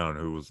Spencer Brown,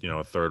 who was,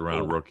 a third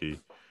round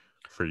rookie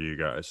for you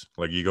guys?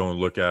 Like, you go and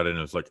look at it and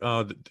it's like,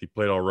 oh, he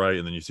played all right.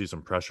 And then you see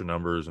some pressure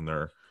numbers and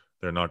they're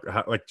not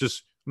like,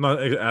 just, I'm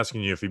not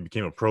asking you if he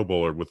became a Pro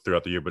Bowler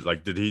throughout the year, but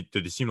like, did he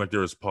seem like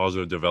there was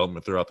positive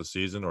development throughout the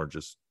season or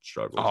just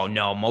struggles? Oh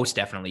no, most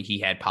definitely he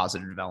had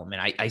positive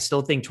development. I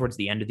still think towards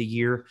the end of the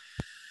year,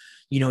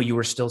 you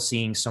were still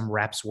seeing some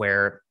reps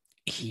where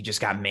he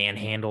just got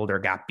manhandled or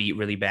got beat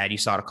really bad. You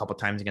saw it a couple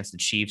of times against the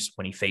Chiefs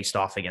when he faced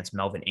off against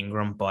Melvin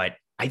Ingram. But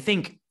I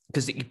think,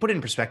 because you put it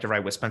in perspective,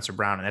 right, with Spencer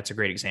Brown, and that's a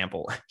great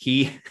example.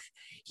 He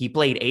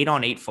played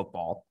 8-on-8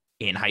 football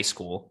in high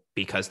school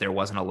because there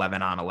wasn't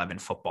 11-on-11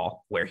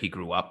 football where he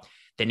grew up.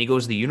 Then he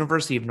goes to the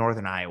University of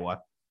Northern Iowa,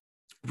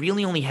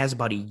 really only has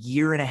about a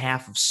year and a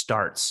half of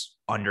starts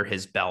under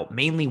his belt,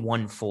 mainly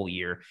one full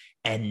year,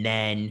 and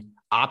then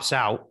opts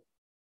out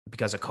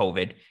because of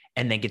COVID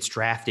and then gets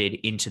drafted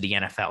into the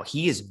NFL.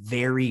 He is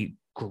very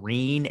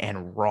green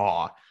and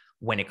raw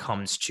when it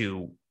comes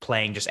to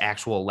playing just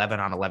actual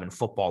 11-on-11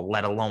 football,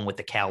 let alone with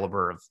the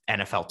caliber of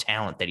NFL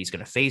talent that he's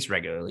going to face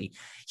regularly.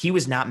 He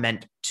was not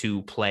meant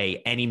to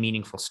play any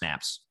meaningful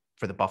snaps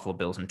for the Buffalo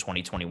Bills in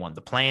 2021.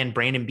 The plan,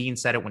 Brandon Beane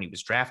said it when he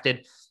was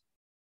drafted,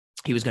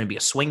 he was going to be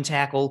a swing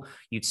tackle.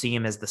 You'd see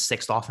him as the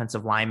sixth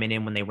offensive lineman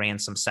in when they ran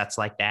some sets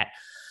like that.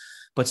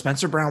 But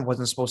Spencer Brown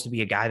wasn't supposed to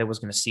be a guy that was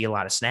going to see a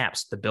lot of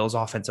snaps. The Bills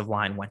offensive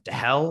line went to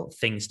hell.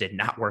 Things did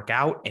not work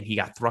out, and he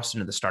got thrust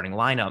into the starting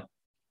lineup.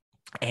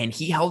 And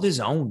he held his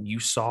own. You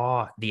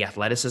saw the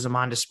athleticism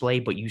on display,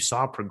 but you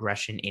saw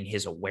progression in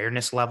his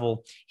awareness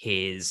level,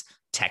 his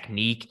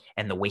technique,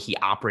 and the way he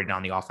operated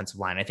on the offensive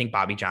line. I think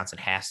Bobby Johnson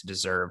has to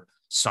deserve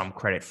some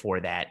credit for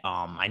that.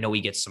 I know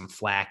he gets some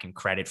flack and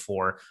credit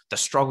for the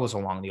struggles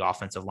along the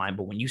offensive line,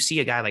 but when you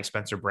see a guy like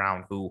Spencer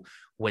Brown, who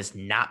was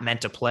not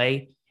meant to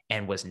play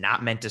and was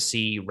not meant to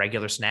see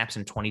regular snaps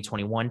in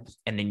 2021,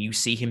 and then you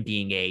see him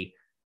being a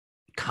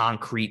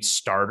concrete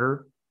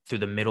starter through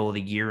the middle of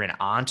the year and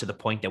on, to the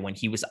point that when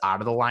he was out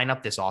of the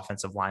lineup, this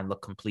offensive line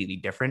looked completely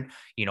different.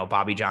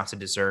 Bobby Johnson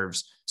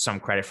deserves some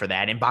credit for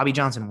that. And Bobby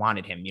Johnson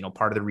wanted him.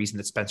 Part of the reason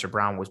that Spencer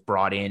Brown was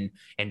brought in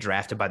and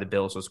drafted by the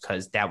Bills was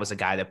because that was a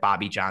guy that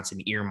Bobby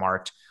Johnson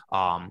earmarked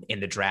in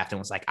the draft and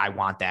was like, I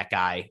want that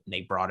guy. And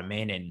they brought him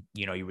in, and,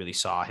 you really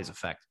saw his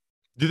effect.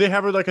 Do they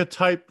have like a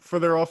type for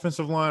their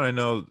offensive line? I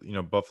know,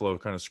 Buffalo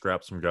kind of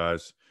scrapped some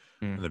guys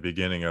in the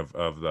beginning of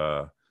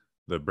the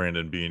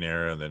Brandon Bean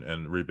era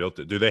and rebuilt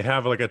it. Do they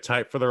have like a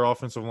type for their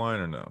offensive line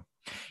or no?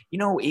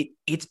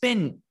 It's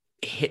been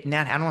hit,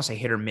 not, I don't want to say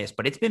hit or miss,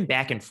 but it's been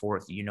back and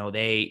forth.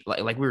 They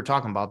like we were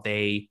talking about,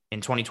 they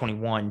in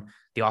 2021,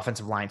 the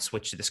offensive line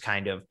switched to this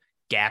kind of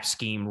gap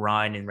scheme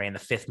run and ran the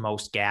fifth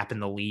most gap in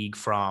the league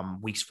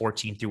from weeks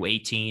 14 through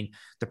 18.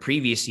 The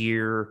previous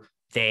year,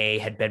 they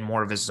had been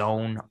more of a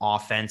zone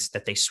offense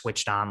that they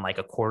switched on like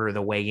a quarter of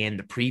the way in.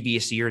 The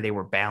previous year, they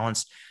were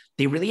balanced.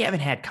 They really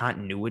haven't had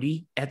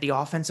continuity at the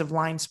offensive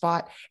line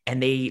spot.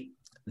 And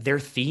their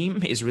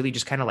theme is really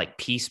just kind of like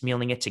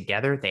piecemealing it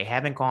together. They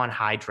haven't gone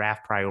high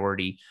draft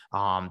priority.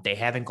 They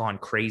haven't gone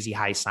crazy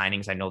high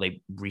signings. I know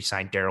they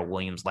re-signed Darrell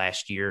Williams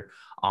last year.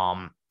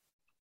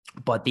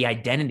 But the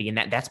identity, and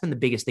that's been the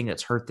biggest thing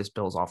that's hurt this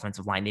Bills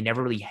offensive line. They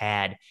never really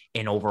had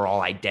an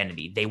overall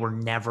identity. They were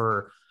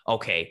never,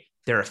 okay,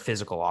 they're a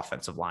physical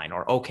offensive line,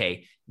 or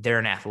okay, they're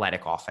an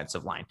athletic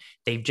offensive line.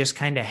 They've just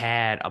kind of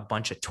had a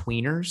bunch of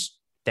tweeners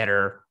that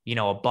are,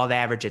 above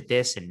average at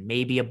this and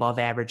maybe above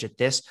average at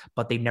this,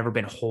 but they've never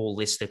been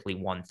holistically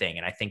one thing.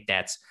 And I think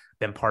that's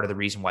been part of the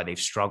reason why they've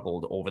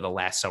struggled over the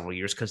last several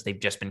years, because they've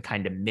just been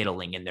kind of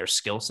middling in their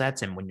skill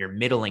sets. And when you're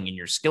middling in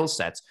your skill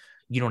sets,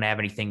 you don't have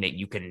anything that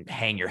you can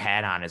hang your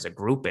hat on as a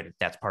group. And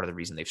that's part of the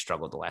reason they've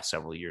struggled the last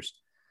several years.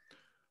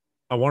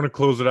 I want to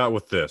close it out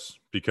with this,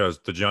 because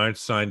the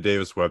Giants signed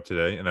Davis Webb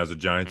today. And as a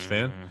Giants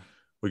fan,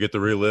 we get to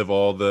relive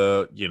all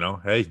the,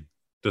 hey,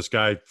 this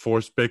guy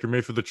forced Baker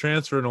Mayfield to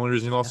transfer, and the only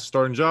reason he lost his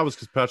starting job was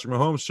because Patrick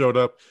Mahomes showed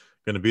up,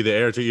 going to be the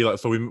heir to Eli.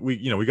 So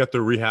we got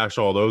to rehash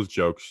all those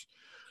jokes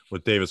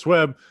with Davis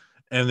Webb.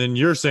 And then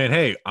you're saying,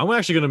 hey, I'm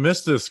actually going to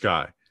miss this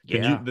guy.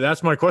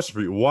 That's my question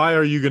for you. Why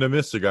are you going to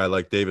miss a guy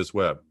like Davis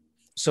Webb?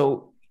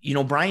 So,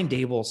 Brian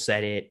Daboll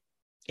said it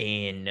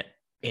in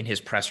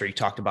his presser. He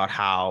talked about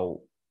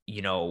how,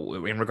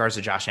 in regards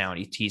to Josh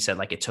Allen, he said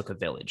like it took a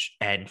village.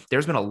 And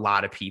there's been a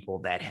lot of people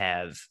that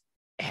have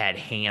had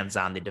hands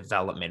on the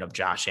development of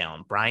Josh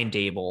Allen. Brian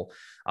Daboll,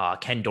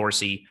 Ken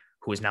Dorsey,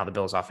 who is now the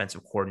Bills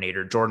offensive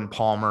coordinator, Jordan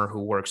Palmer,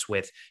 who works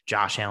with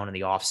Josh Allen in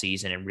the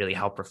offseason and really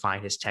helped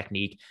refine his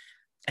technique.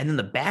 And then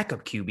the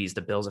backup QBs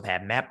the Bills have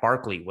had, Matt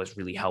Barkley was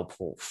really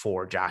helpful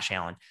for Josh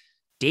Allen.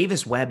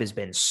 Davis Webb has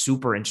been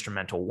super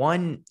instrumental.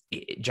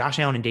 Josh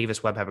Allen and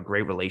Davis Webb have a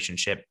great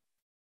relationship.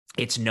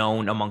 It's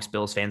known amongst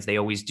Bills fans. They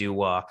always do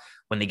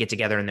when they get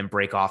together and then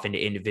break off into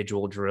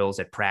individual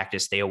drills at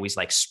practice. They always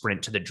like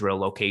sprint to the drill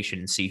location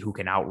and see who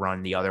can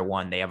outrun the other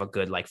one. They have a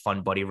good like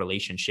fun buddy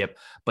relationship.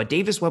 But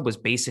Davis Webb was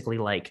basically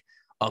like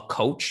a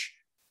coach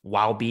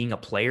while being a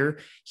player.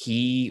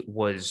 He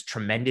was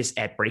tremendous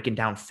at breaking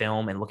down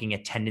film and looking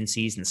at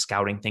tendencies and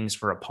scouting things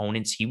for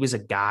opponents. He was a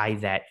guy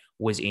that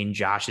was in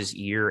Josh's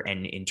ear,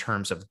 and in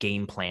terms of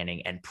game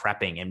planning and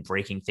prepping and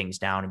breaking things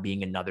down and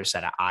being another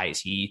set of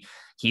eyes.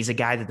 He's a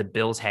guy that the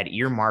Bills had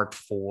earmarked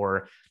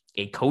for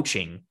a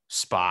coaching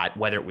spot,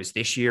 whether it was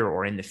this year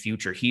or in the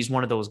future. He's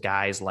one of those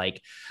guys like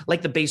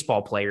the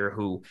baseball player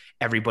who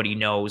everybody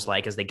knows,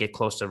 like as they get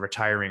close to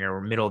retiring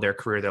or middle of their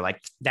career, they're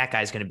like, that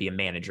guy's going to be a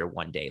manager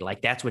one day.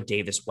 Like that's what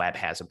Davis Webb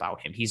has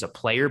about him. He's a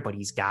player, but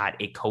he's got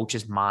a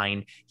coach's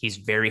mind. He's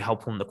very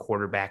helpful in the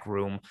quarterback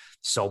room.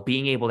 So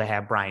being able to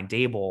have Brian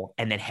Daboll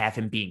and then have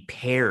him being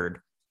paired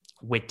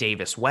with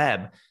Davis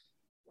Webb,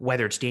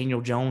 whether it's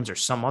Daniel Jones or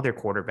some other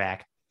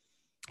quarterback,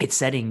 it's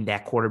setting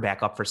that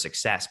quarterback up for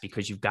success,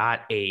 because you've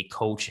got a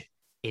coach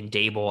in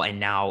Daboll and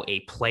now a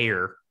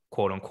player,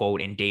 quote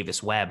unquote, in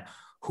Davis Webb,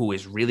 who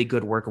is really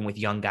good working with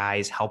young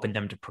guys, helping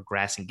them to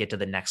progress and get to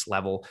the next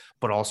level,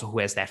 but also who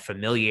has that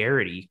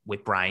familiarity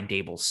with Brian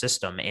Daboll's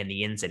system and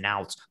the ins and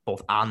outs,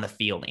 both on the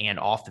field and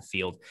off the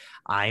field.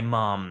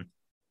 I'm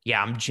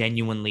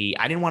genuinely,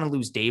 I didn't want to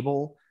lose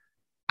Daboll.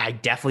 I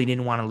definitely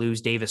didn't want to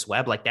lose Davis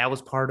Webb. Like that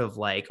was part of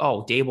like,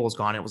 oh, Daboll's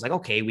gone. It was like,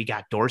 okay, we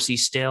got Dorsey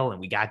still and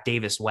we got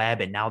Davis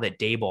Webb. And now that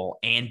Daboll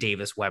and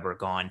Davis Webb are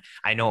gone,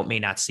 I know it may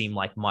not seem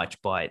like much,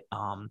 but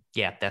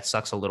that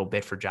sucks a little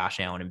bit for Josh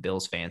Allen and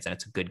Bills fans. And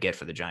it's a good get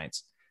for the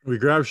Giants. We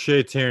grabbed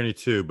Shea Tierney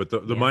too, but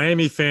the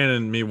Miami fan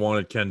in me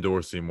wanted Ken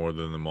Dorsey more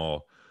than them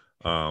all.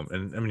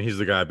 And I mean, he's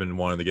the guy I've been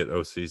wanting to get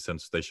OC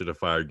since they should have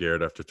fired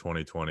Garrett after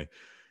 2020.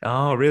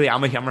 Oh, really?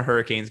 I'm a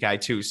Hurricanes guy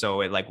too.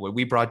 So when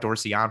we brought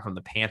Dorsey on from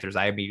the Panthers,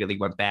 I immediately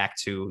went back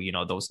to,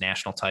 those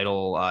national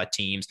title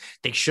teams.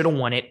 They should have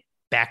won it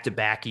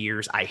back-to-back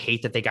years. I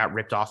hate that they got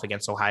ripped off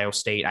against Ohio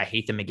State. I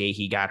hate that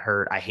McGahee got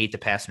hurt. I hate the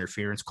pass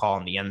interference call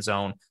in the end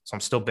zone. So I'm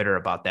still bitter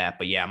about that.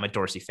 But yeah, I'm a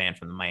Dorsey fan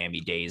from the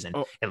Miami days. And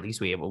at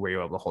least we were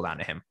able to hold on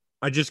to him.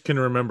 I just can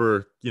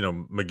remember,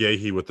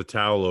 McGahee with the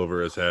towel over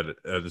his head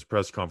at his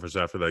press conference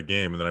after that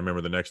game. And then I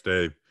remember the next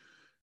day,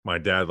 my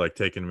dad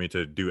taking me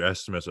to do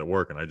estimates at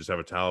work, and I just have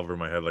a towel over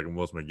my head like I'm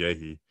Willis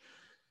McGahee.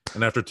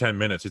 And after 10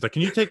 minutes, he's like,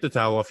 "Can you take the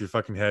towel off your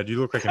fucking head? You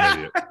look like an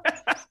idiot."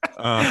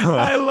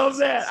 I love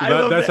that.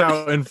 So that's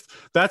how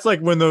that's like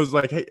when those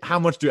like, hey, how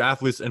much do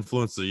athletes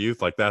influence the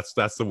youth? Like that's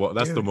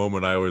the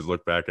moment I always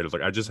look back at. It's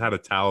like I just had a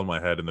towel in my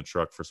head in the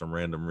truck for some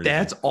random reason.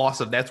 That's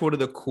awesome. That's one of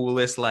the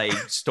coolest like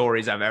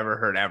stories I've ever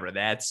heard ever.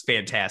 That's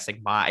fantastic.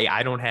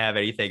 I don't have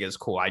anything as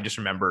cool. I just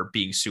remember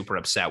being super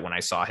upset when I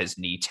saw his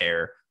knee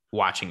tear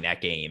watching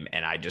that game,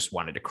 and I just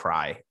wanted to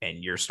cry.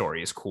 And your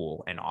story is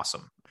cool and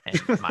awesome,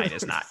 and mine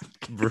is not.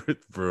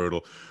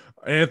 Brutal.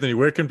 Anthony,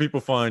 where can people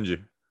find you?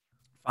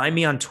 Find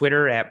me on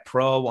Twitter at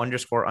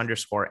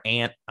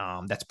pro__ant.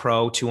 That's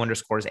pro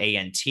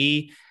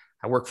 2_ANT.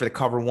 I work for the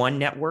Cover One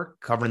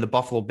Network, covering the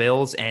Buffalo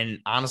Bills, and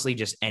honestly,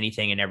 just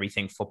anything and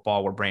everything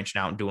football. We're branching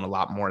out and doing a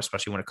lot more,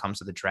 especially when it comes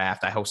to the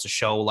draft. I host a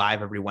show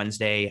live every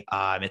Wednesday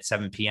at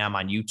 7 p.m.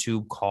 on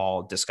YouTube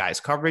called Disguise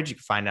Coverage. You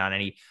can find it on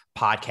any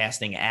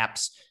podcasting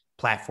apps,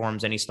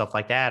 platforms, any stuff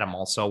like that. I'm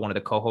also one of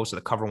the co-hosts of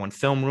the Cover One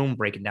Film Room,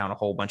 breaking down a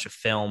whole bunch of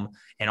film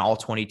and all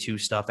 22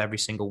 stuff every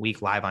single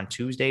week live on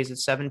Tuesdays at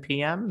 7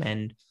 p.m.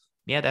 And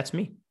yeah, that's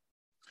me.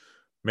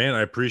 Man,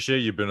 I appreciate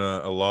you've been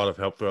a lot of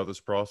help throughout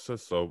this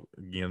process. So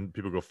again,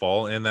 people go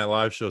follow, and that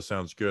live show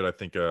sounds good. I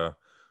think a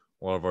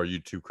lot of our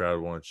YouTube crowd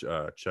want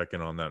to check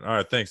in on that. All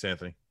right, thanks,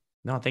 Anthony.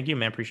 No, thank you,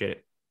 man. Appreciate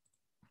it.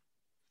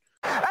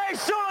 Hey,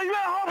 Shula, you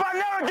better hope I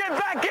never get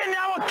back in there.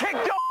 I will kick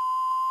your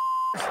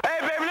Hey,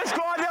 baby, let's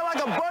go out there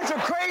like a bunch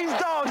of crazy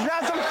dogs.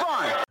 Have some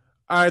fun.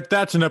 All right,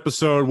 that's an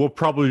episode. We'll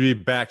probably be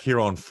back here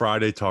on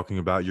Friday talking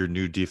about your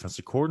new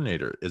defensive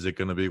coordinator. Is it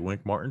going to be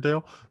Wink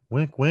Martindale?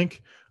 Wink,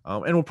 wink.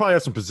 And we'll probably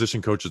have some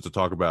position coaches to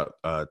talk about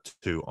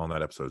too on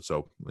that episode.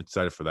 So I'm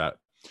excited for that.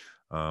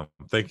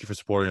 Thank you for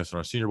supporting us on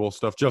our Senior Bowl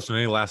stuff. Justin,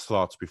 any last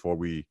thoughts before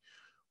we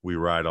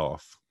ride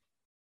off?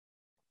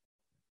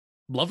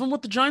 Loving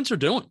what the Giants are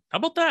doing. How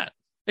about that?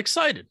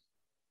 Excited.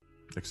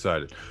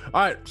 All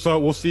right, so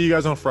we'll see you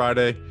guys on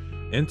Friday.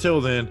 Until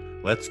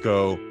then, let's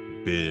go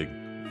Big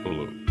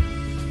Blue.